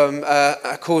graduated from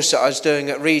a course that I was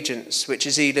doing at Regent's, which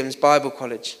is Elim's Bible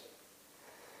College.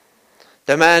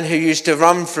 The man who used to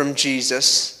run from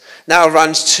Jesus now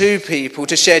runs to people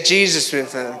to share Jesus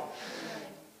with them.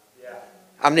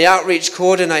 I'm the outreach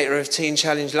coordinator of Teen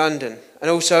Challenge London, and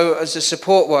also as a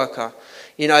support worker.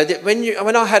 You know,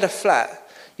 when I had a flat,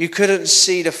 you couldn't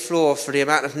see the floor for the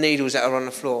amount of needles that are on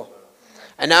the floor.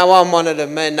 And now I'm one of the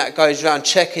men that goes around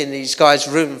checking these guys'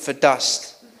 room for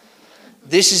dust.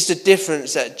 This is the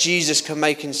difference that Jesus can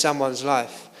make in someone's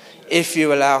life, if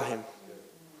you allow him.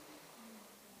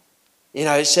 You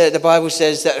know, the Bible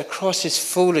says that the cross is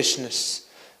foolishness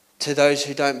to those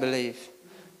who don't believe.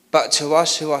 But to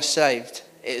us who are saved,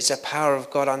 it is the power of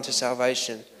God unto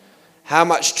salvation. How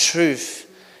much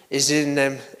truth is in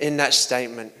them, in that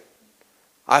statement.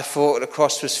 I thought the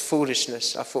cross was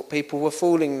foolishness. I thought people were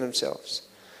fooling themselves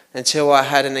until I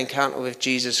had an encounter with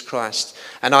Jesus Christ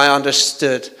and I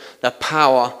understood the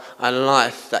power and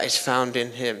life that is found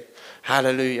in him.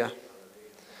 Hallelujah.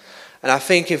 And I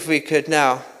think if we could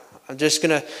now, I'm just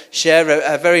going to share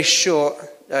a very short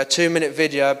 2-minute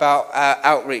video about our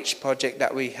outreach project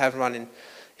that we have running.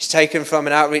 It's taken from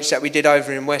an outreach that we did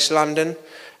over in West London.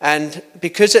 And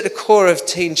because at the core of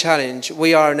Teen Challenge,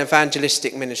 we are an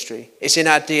evangelistic ministry. It's in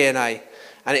our DNA.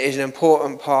 And it is an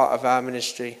important part of our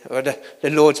ministry, or the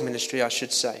Lord's ministry, I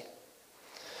should say.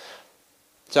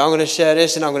 So I'm going to share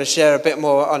this, and I'm going to share a bit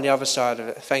more on the other side of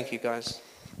it. Thank you, guys.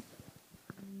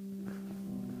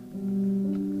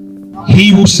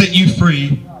 He will set you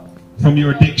free from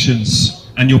your addictions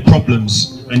and your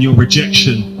problems and your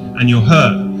rejection and your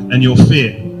hurt and your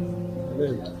fear.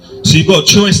 So you've got a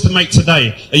choice to make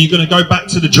today. Are you going to go back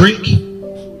to the drink,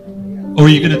 or are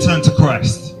you going to turn to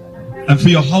Christ? And for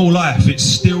your whole life, it's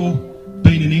still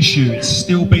been an issue. It's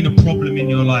still been a problem in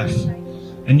your life.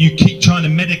 And you keep trying to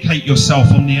medicate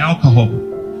yourself on the alcohol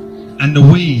and the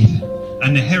weed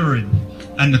and the heroin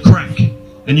and the crack.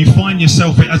 And you find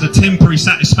yourself it as a temporary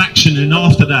satisfaction. And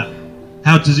after that,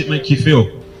 how does it make you feel?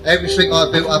 Everything I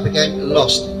built up again,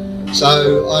 lost.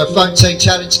 So I phoned Teen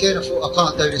Challenge again. I thought, I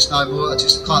can't do this no more. I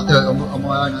just can't do it on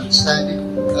my own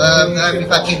understanding. They had me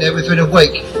back in there within a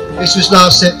week. This was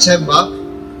last September.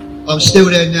 I'm still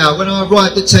there now. When I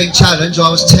arrived at Teen Challenge, I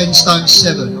was 10 stone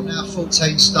 7. I'm now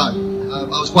 14 stone. I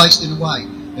was wasting away.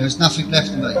 There was nothing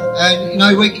left of me. And, you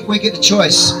know, we get the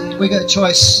choice. We get a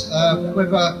choice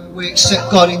whether we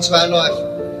accept God into our life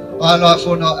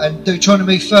or not. And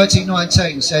Deuteronomy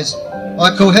 30:19 says,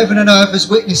 I call heaven and earth as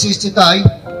witnesses today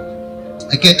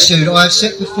against you that I have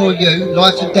set before you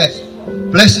life and death,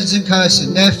 blessings and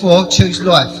cursing. Therefore, choose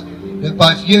life, that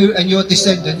both you and your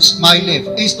descendants may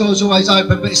live. His door's always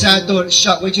open, but it's our door that's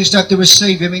shut. We just have to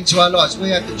receive him into our lives. We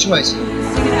have the choice. Sing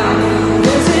it out.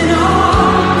 There's an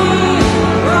army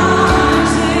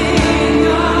rising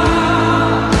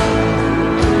up.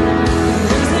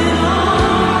 There's an army rising up. There's an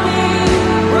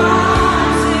army rising up.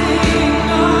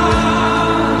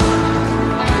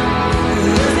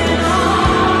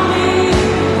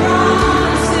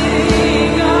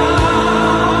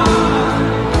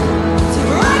 To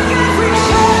break every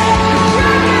chain, break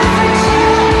every chain, break every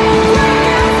chain.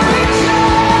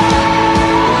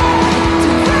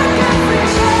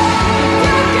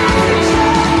 To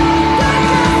break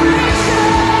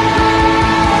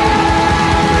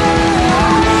every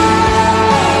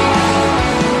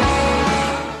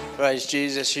Praise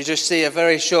Jesus. You just see a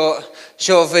very short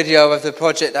video of the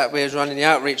project that we was running, the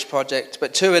outreach project.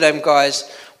 But two of them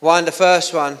guys, the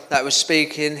first one that was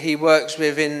speaking, he works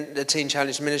within the Teen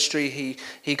Challenge ministry.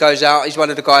 He goes out. He's one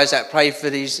of the guys that pray for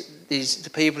the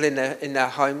people in their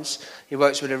homes. He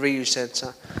works with a reuse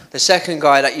centre. The second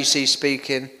guy that you see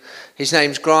speaking, his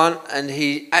name's Grant, and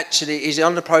he's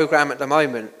on the programme at the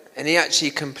moment, and he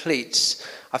actually completes,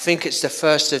 I think it's the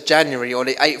 1st of January or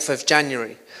the 8th of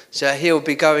January. So he'll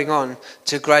be going on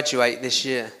to graduate this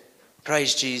year.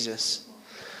 Praise Jesus.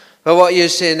 But what you're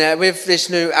seeing there with this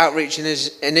new outreach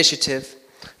initiative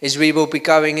is we will be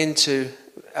going into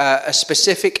a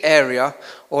specific area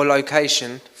or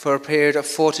location for a period of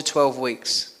 4 to 12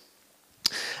 weeks.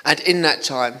 And in that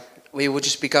time, we will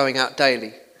just be going out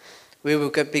daily. We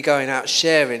will be going out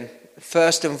sharing,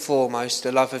 first and foremost,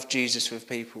 the love of Jesus with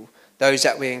people, those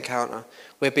that we encounter.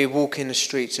 We'll be walking the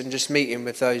streets and just meeting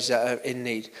with those that are in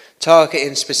need,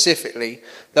 targeting specifically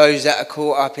those that are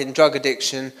caught up in drug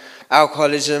addiction,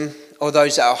 alcoholism, or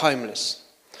those that are homeless.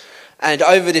 And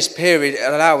over this period,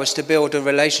 it'll allow us to build a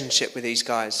relationship with these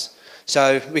guys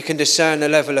so we can discern the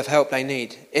level of help they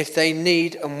need. If they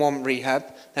need and want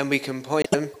rehab, then we can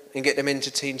point them and get them into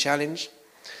Teen Challenge.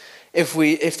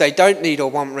 If they don't need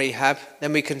or want rehab,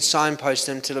 then we can signpost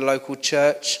them to the local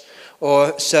church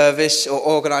or service or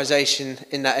organisation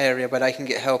in that area where they can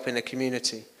get help in the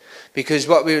community. Because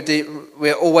what we do,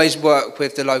 we always work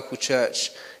with the local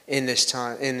church in this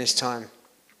time.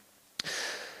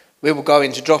 We will go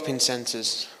into drop-in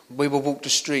centres. We will walk the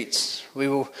streets. We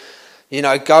will,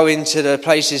 go into the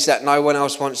places that no one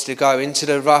else wants to go, into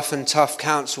the rough and tough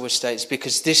council estates,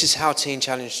 because this is how Teen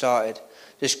Challenge started.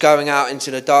 Just going out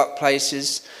into the dark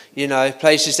places,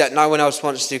 places that no one else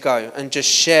wants to go, and just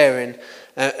sharing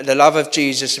the love of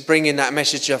Jesus, bringing that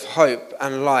message of hope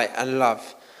and light and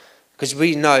love. Because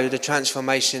we know the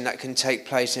transformation that can take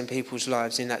place in people's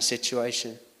lives in that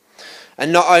situation.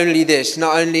 And not only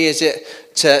is it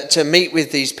to meet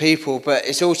with these people, but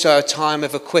it's also a time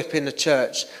of equipping the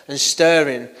church and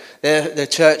stirring the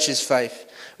church's faith.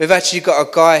 We've actually got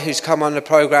a guy who's come on the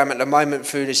programme at the moment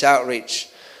through this outreach.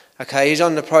 Okay, he's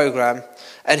on the programme,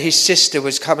 and his sister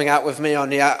was coming out with me on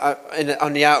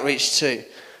the outreach too.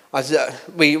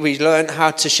 We learned how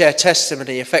to share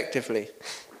testimony effectively.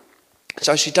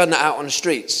 So she's done that out on the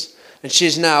streets, and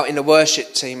she's now in the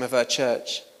worship team of her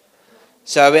church.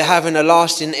 So we're having a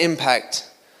lasting impact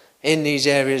in these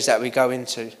areas that we go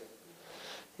into.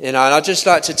 And I'd just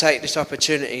like to take this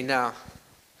opportunity now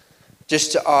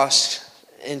just to ask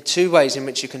in two ways in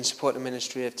which you can support the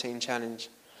ministry of Teen Challenge.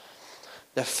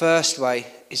 The first way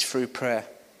is through prayer.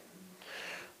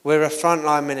 We're a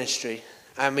frontline ministry,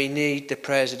 and we need the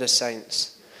prayers of the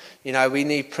saints. We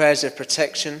need prayers of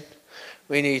protection.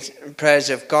 We need prayers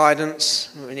of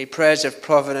guidance. We need prayers of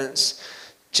providence.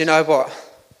 Do you know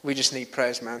what? We just need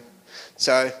prayers, man.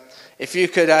 So if you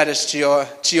could add us to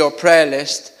your prayer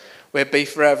list, we'd be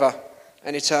forever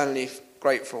and eternally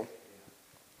grateful.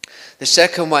 The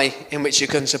second way in which you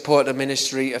can support the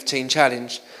ministry of Teen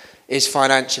Challenge is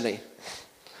financially.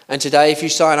 And today, if you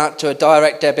sign up to a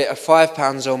direct debit of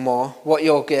 £5 or more, what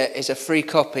you'll get is a free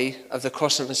copy of The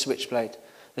Cross and the Switchblade,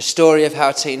 the story of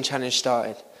how Teen Challenge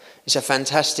started. It's a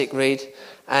fantastic read,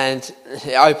 and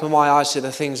it opened my eyes to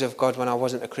the things of God when I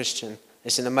wasn't a Christian.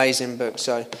 It's an amazing book.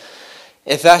 So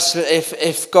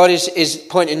if God is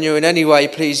pointing you in any way,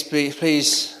 please,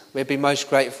 we'd be most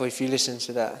grateful if you listen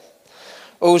to that.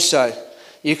 Also,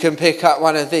 you can pick up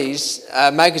one of these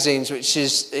magazines,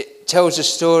 it tells a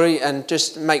story and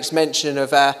just makes mention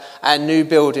of our new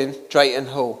building, Drayton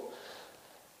Hall.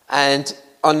 And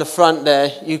on the front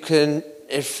there, you can,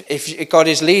 if God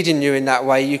is leading you in that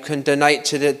way, you can donate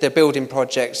to the building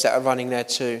projects that are running there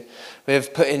too.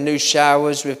 We've put in new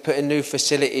showers, we've put in new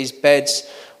facilities, beds,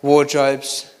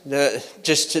 wardrobes,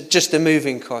 just the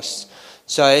moving costs.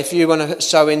 So if you want to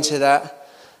sow into that,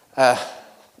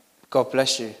 God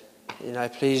bless you.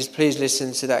 Please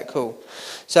listen to that call.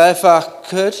 So if I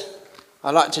could,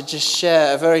 I'd like to just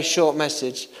share a very short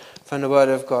message from the Word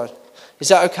of God. Is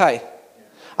that okay?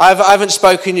 I haven't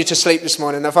spoken you to sleep this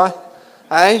morning, have I?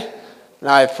 Eh?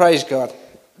 No, praise God.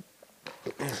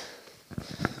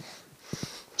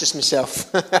 Just myself.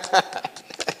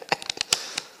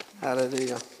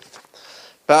 Hallelujah.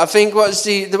 But I think what's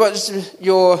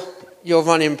your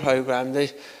running program?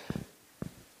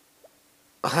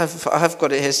 I have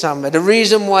got it here somewhere. The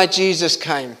reason why Jesus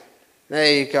came.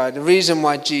 There you go. The reason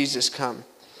why Jesus came.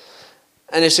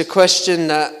 And it's a question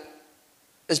that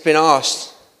has been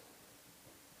asked,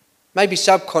 maybe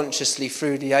subconsciously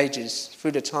through the ages,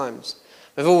 through the times.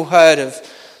 We've all heard of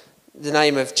the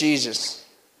name of Jesus.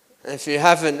 And if you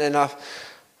haven't, then I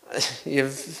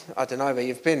don't know where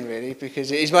you've been really, because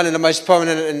he's one of the most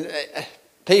prominent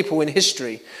people in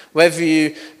history. Whether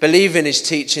you believe in his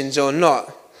teachings or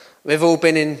not, we've all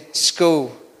been in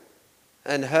school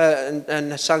and heard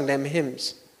and sung them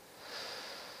hymns.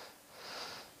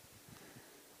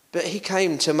 But he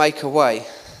came to make a way.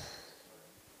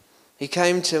 He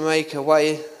came to make a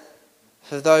way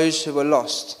for those who were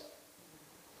lost,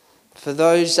 for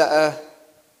those that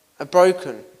are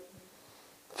broken,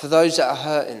 for those that are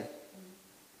hurting.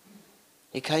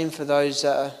 He came for those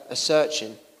that are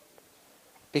searching,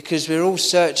 because we're all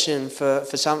searching for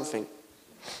something.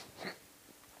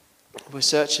 We're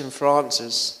searching for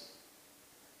answers.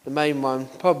 The main one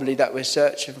probably that we're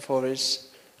searching for is,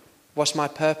 what's my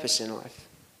purpose in life?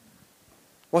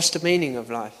 What's the meaning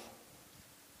of life?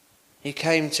 He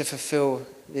came to fulfill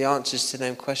the answers to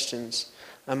them questions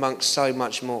amongst so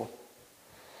much more.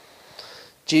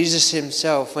 Jesus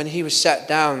himself, when he was sat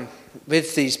down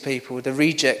with these people, the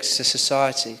rejects of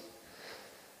society,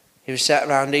 he was sat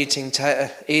around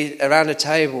around a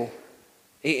table,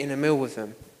 eating a meal with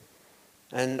them.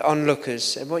 And onlookers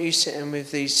said, what are you sitting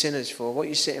with these sinners for? What are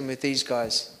you sitting with these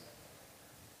guys?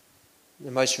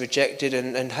 The most rejected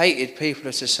and hated people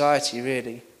of society,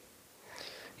 really.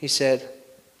 He said,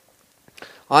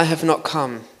 I have not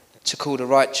come to call the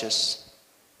righteous,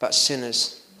 but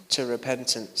sinners to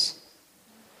repentance.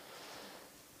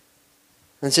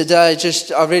 And today,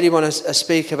 I really want to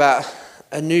speak about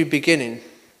a new beginning,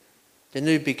 the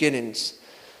new beginnings.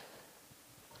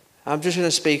 I'm just going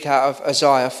to speak out of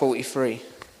Isaiah 43.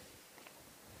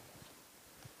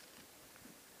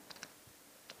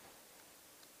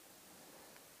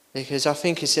 Because I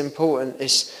think it's important.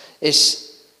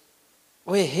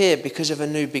 We're here because of a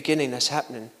new beginning that's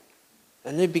happening.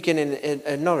 A new beginning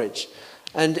in Norwich.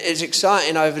 And it's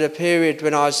exciting over the period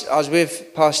when I was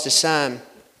with Pastor Sam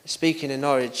speaking in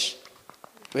Norwich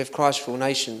with Christ for All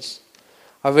Nations.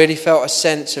 I really felt a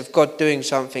sense of God doing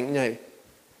something new.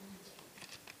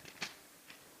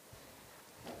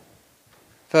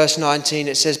 Verse 19,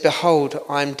 it says, behold,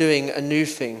 I am doing a new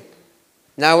thing.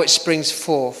 Now it springs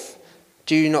forth.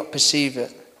 Do you not perceive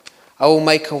it? I will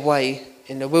make a way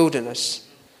in the wilderness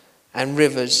and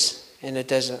rivers in the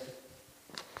desert.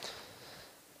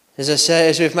 As I say,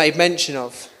 as we've made mention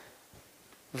of,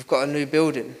 we've got a new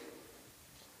building.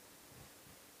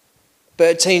 But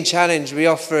at Teen Challenge, we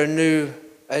offer a new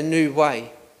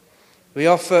way. We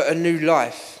offer a new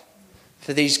life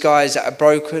for these guys that are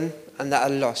broken and that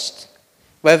are lost.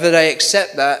 Whether they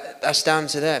accept that, that's down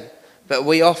to them. But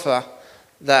we offer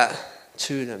that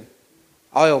to them.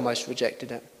 I almost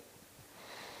rejected it.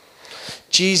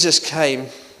 Jesus came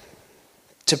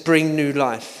to bring new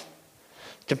life,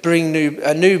 to bring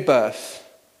a new birth,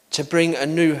 to bring a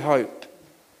new hope.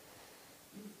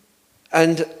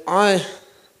 And I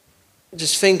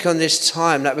just think on this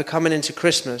time that we're coming into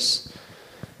Christmas,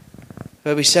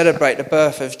 where we celebrate the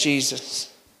birth of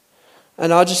Jesus.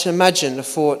 And I just imagine the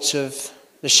thoughts of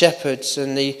the shepherds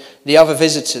and the other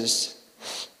visitors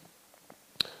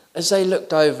as they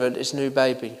looked over at this new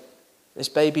baby, this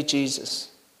baby Jesus.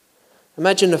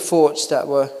 Imagine the thoughts that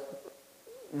were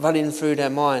running through their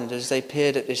mind as they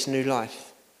peered at this new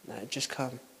life that had just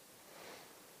come.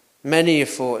 Many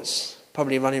thoughts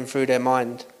probably running through their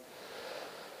mind.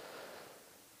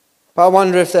 But I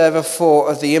wonder if they ever thought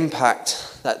of the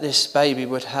impact that this baby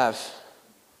would have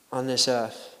on this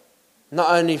earth. Not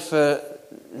only for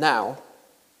now,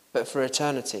 but for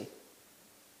eternity.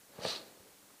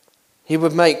 He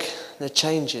would make the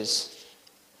changes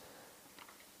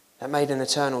that made an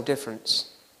eternal difference.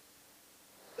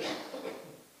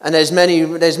 And there's many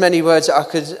words that I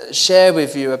could share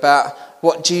with you about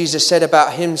what Jesus said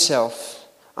about himself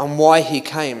and why he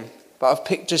came. But I've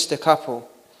picked just a couple.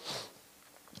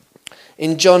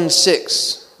 In John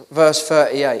 6, verse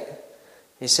 38,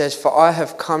 he says, "For I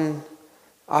have come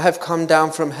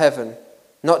down from heaven,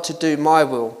 not to do my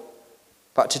will,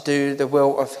 but to do the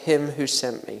will of him who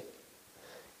sent me."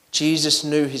 Jesus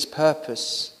knew his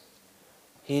purpose.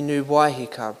 He knew why he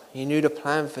came. He knew the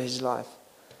plan for his life.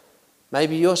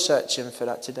 Maybe you're searching for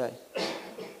that today.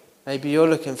 Maybe you're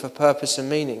looking for purpose and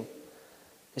meaning.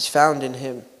 It's found in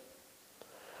him.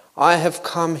 I have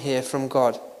come here from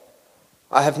God.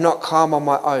 I have not come on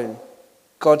my own.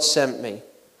 God sent me.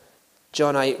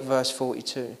 John 8, verse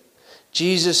 42.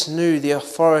 Jesus knew the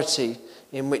authority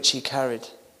in which he carried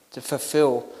to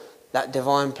fulfill that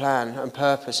divine plan and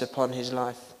purpose upon his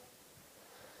life.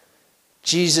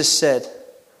 Jesus said,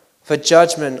 "For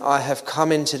judgment I have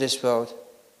come into this world,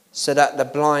 so that the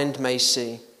blind may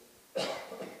see."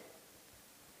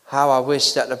 How I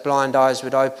wish that the blind eyes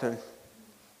would open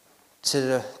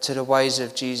to the ways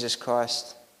of Jesus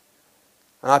Christ.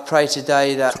 And I pray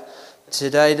today that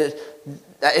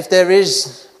if there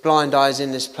is blind eyes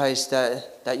in this place,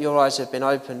 that your eyes have been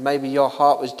opened. Maybe your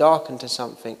heart was darkened to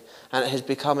something and it has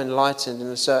become enlightened in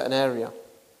a certain area.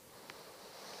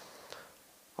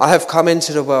 I have come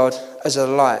into the world as a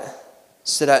light,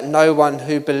 so that no one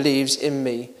who believes in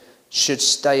me should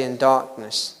stay in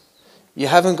darkness. You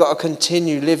haven't got to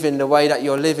continue living the way that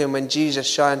you're living when Jesus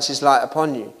shines his light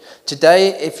upon you. Today,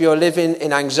 if you're living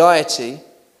in anxiety,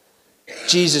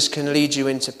 Jesus can lead you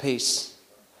into peace.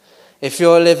 If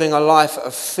you're living a life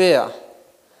of fear,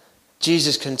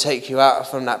 Jesus can take you out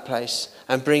from that place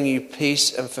and bring you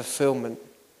peace and fulfillment.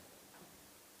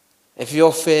 If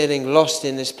you're feeling lost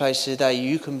in this place today,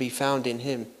 you can be found in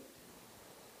him.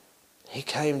 He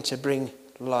came to bring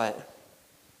light.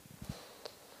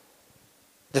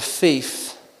 The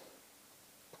thief,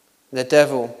 the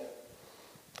devil,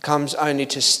 comes only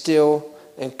to steal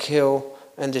and kill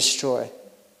and destroy.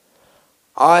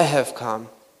 I have come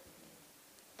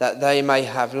that they may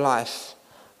have life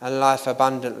and life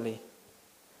abundantly.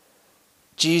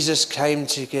 Jesus came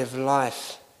to give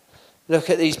life. Look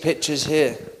at these pictures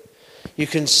here. You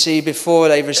can see before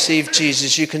they received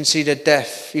Jesus, you can see the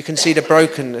death, you can see the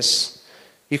brokenness,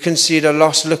 you can see the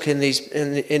lost look in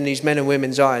these men and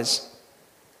women's eyes.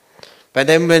 But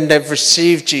then when they've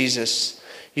received Jesus,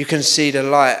 you can see the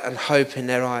light and hope in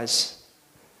their eyes.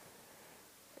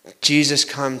 Jesus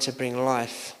came to bring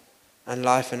life and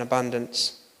life in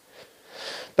abundance.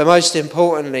 But most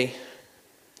importantly,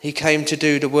 he came to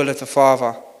do the will of the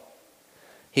Father.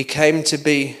 He came to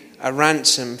be a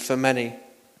ransom for many,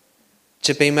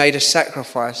 to be made a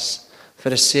sacrifice for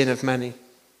the sin of many.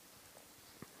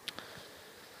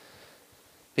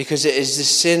 Because it is the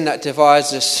sin that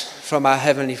divides us from our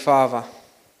Heavenly Father.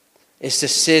 It's the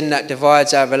sin that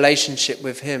divides our relationship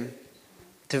with him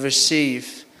to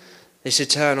receive this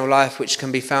eternal life which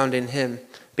can be found in him.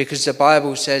 Because the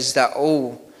Bible says that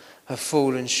all have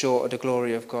fallen short of the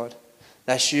glory of God.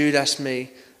 That's you, that's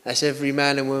me, that's every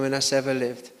man and woman that's ever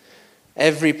lived.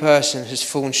 Every person has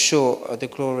fallen short of the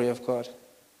glory of God.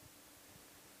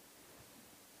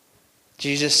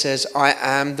 Jesus says, I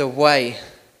am the way,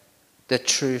 the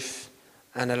truth,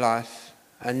 and the life.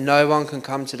 And no one can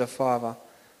come to the Father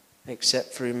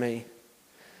except through me.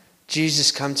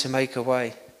 Jesus came to make a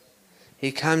way.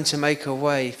 He came to make a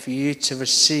way for you to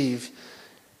receive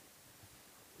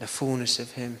the fullness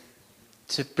of him.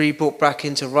 To be brought back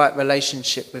into right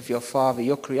relationship with your Father,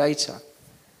 your Creator.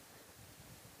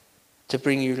 To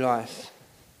bring you life.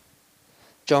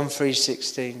 John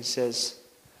 3:16 says,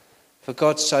 for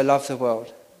God so loved the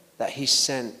world that he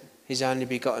sent his only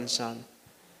begotten Son,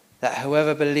 that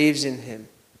whoever believes in him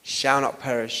shall not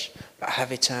perish, but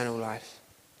have eternal life.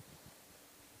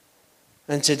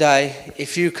 And today,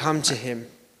 if you come to him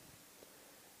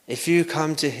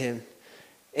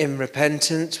in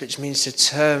repentance, which means to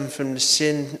turn from the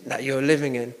sin that you're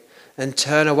living in and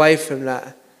turn away from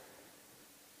that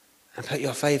and put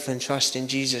your faith and trust in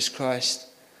Jesus Christ,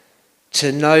 to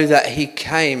know that he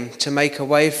came to make a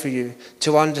way for you,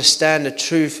 to understand the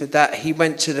truth of that he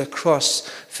went to the cross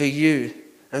for you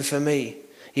and for me.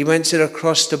 He went to the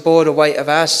cross to bore the weight of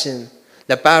our sin,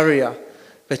 the barrier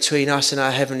between us and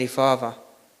our Heavenly Father.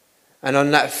 And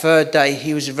on that third day,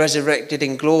 he was resurrected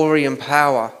in glory and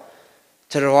power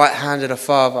to the right hand of the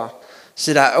Father,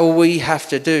 so that all we have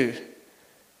to do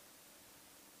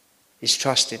is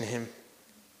trust in him.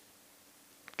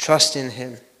 Trust in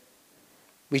him.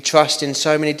 We trust in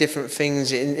so many different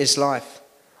things in this life.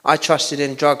 I trusted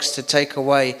in drugs to take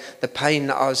away the pain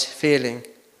that I was feeling.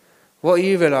 What are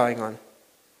you relying on?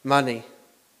 Money?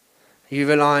 Are you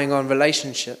relying on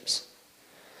relationships?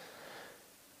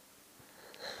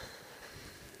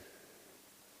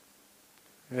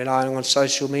 Relying on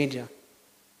social media?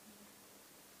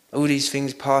 All these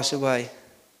things pass away.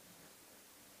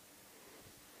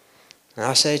 And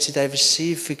I say today,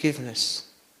 receive forgiveness.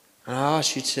 And I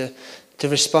ask you to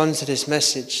respond to this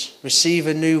message. Receive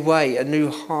a new way, a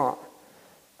new heart,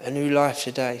 a new life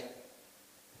today.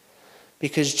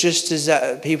 Because just as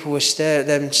that people were staring,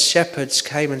 them shepherds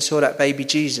came and saw that baby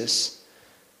Jesus,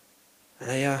 and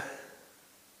they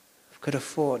could have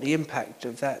thought the impact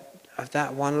of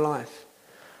that one life.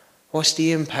 What's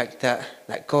the impact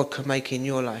that God can make in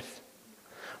your life?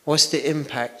 What's the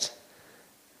impact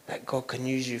that God can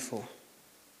use you for?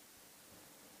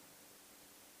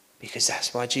 Because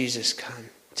that's why Jesus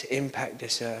came, to impact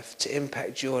this earth, to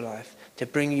impact your life, to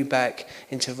bring you back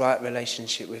into right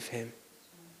relationship with him.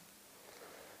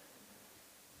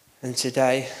 And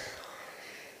today,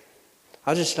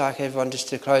 I'd just like everyone just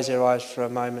to close their eyes for a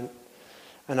moment.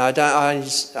 And I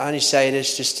only say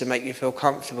this just to make you feel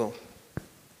comfortable.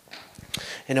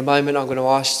 In a moment, I'm going to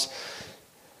ask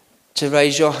to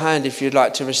raise your hand if you'd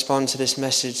like to respond to this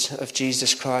message of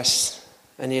Jesus Christ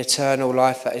and the eternal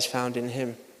life that is found in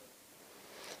him.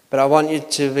 But I want you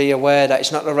to be aware that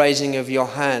it's not the raising of your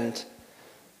hand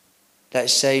that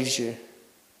saves you.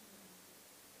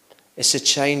 It's the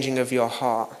changing of your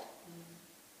heart.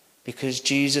 Because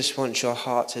Jesus wants your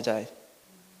heart today.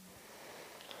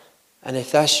 And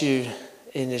if that's you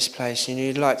in this place and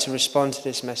you'd like to respond to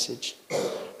this message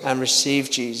and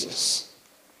receive Jesus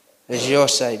as your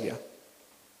Saviour,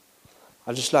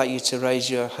 I'd just like you to raise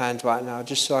your hand right now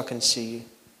just so I can see you.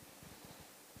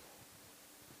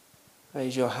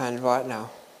 Raise your hand right now.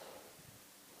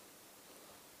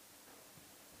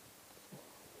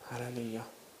 Hallelujah.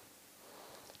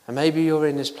 And maybe you're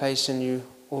in this place and you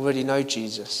already know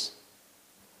Jesus,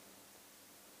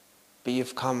 but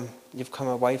you've come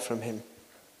away from him.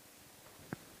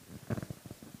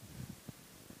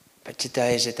 But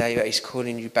today is a day that he's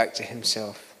calling you back to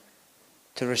himself,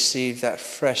 to receive that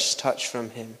fresh touch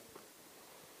from him.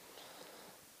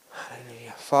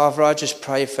 Hallelujah. Father, I just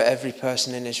pray for every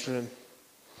person in this room.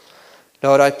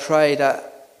 Lord, I pray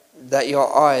that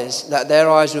their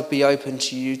eyes would be open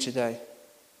to you today.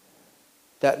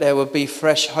 That there would be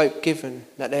fresh hope given.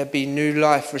 That there be new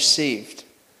life received.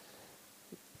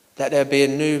 That there be a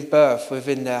new birth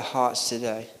within their hearts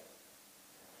today.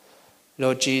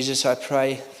 Lord Jesus, I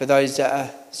pray for those that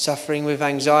are suffering with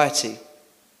anxiety,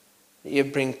 that you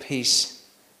bring peace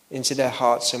into their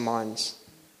hearts and minds.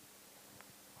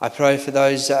 I pray for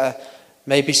those that are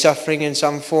maybe suffering in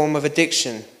some form of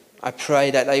addiction. I pray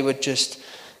that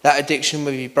that addiction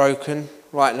would be broken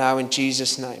right now in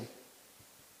Jesus' name.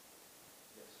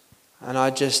 And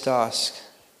I just ask,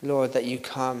 Lord, that you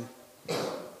come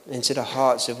into the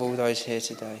hearts of all those here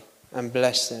today and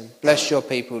bless them. Bless your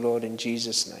people, Lord, in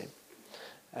Jesus' name.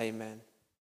 Amen.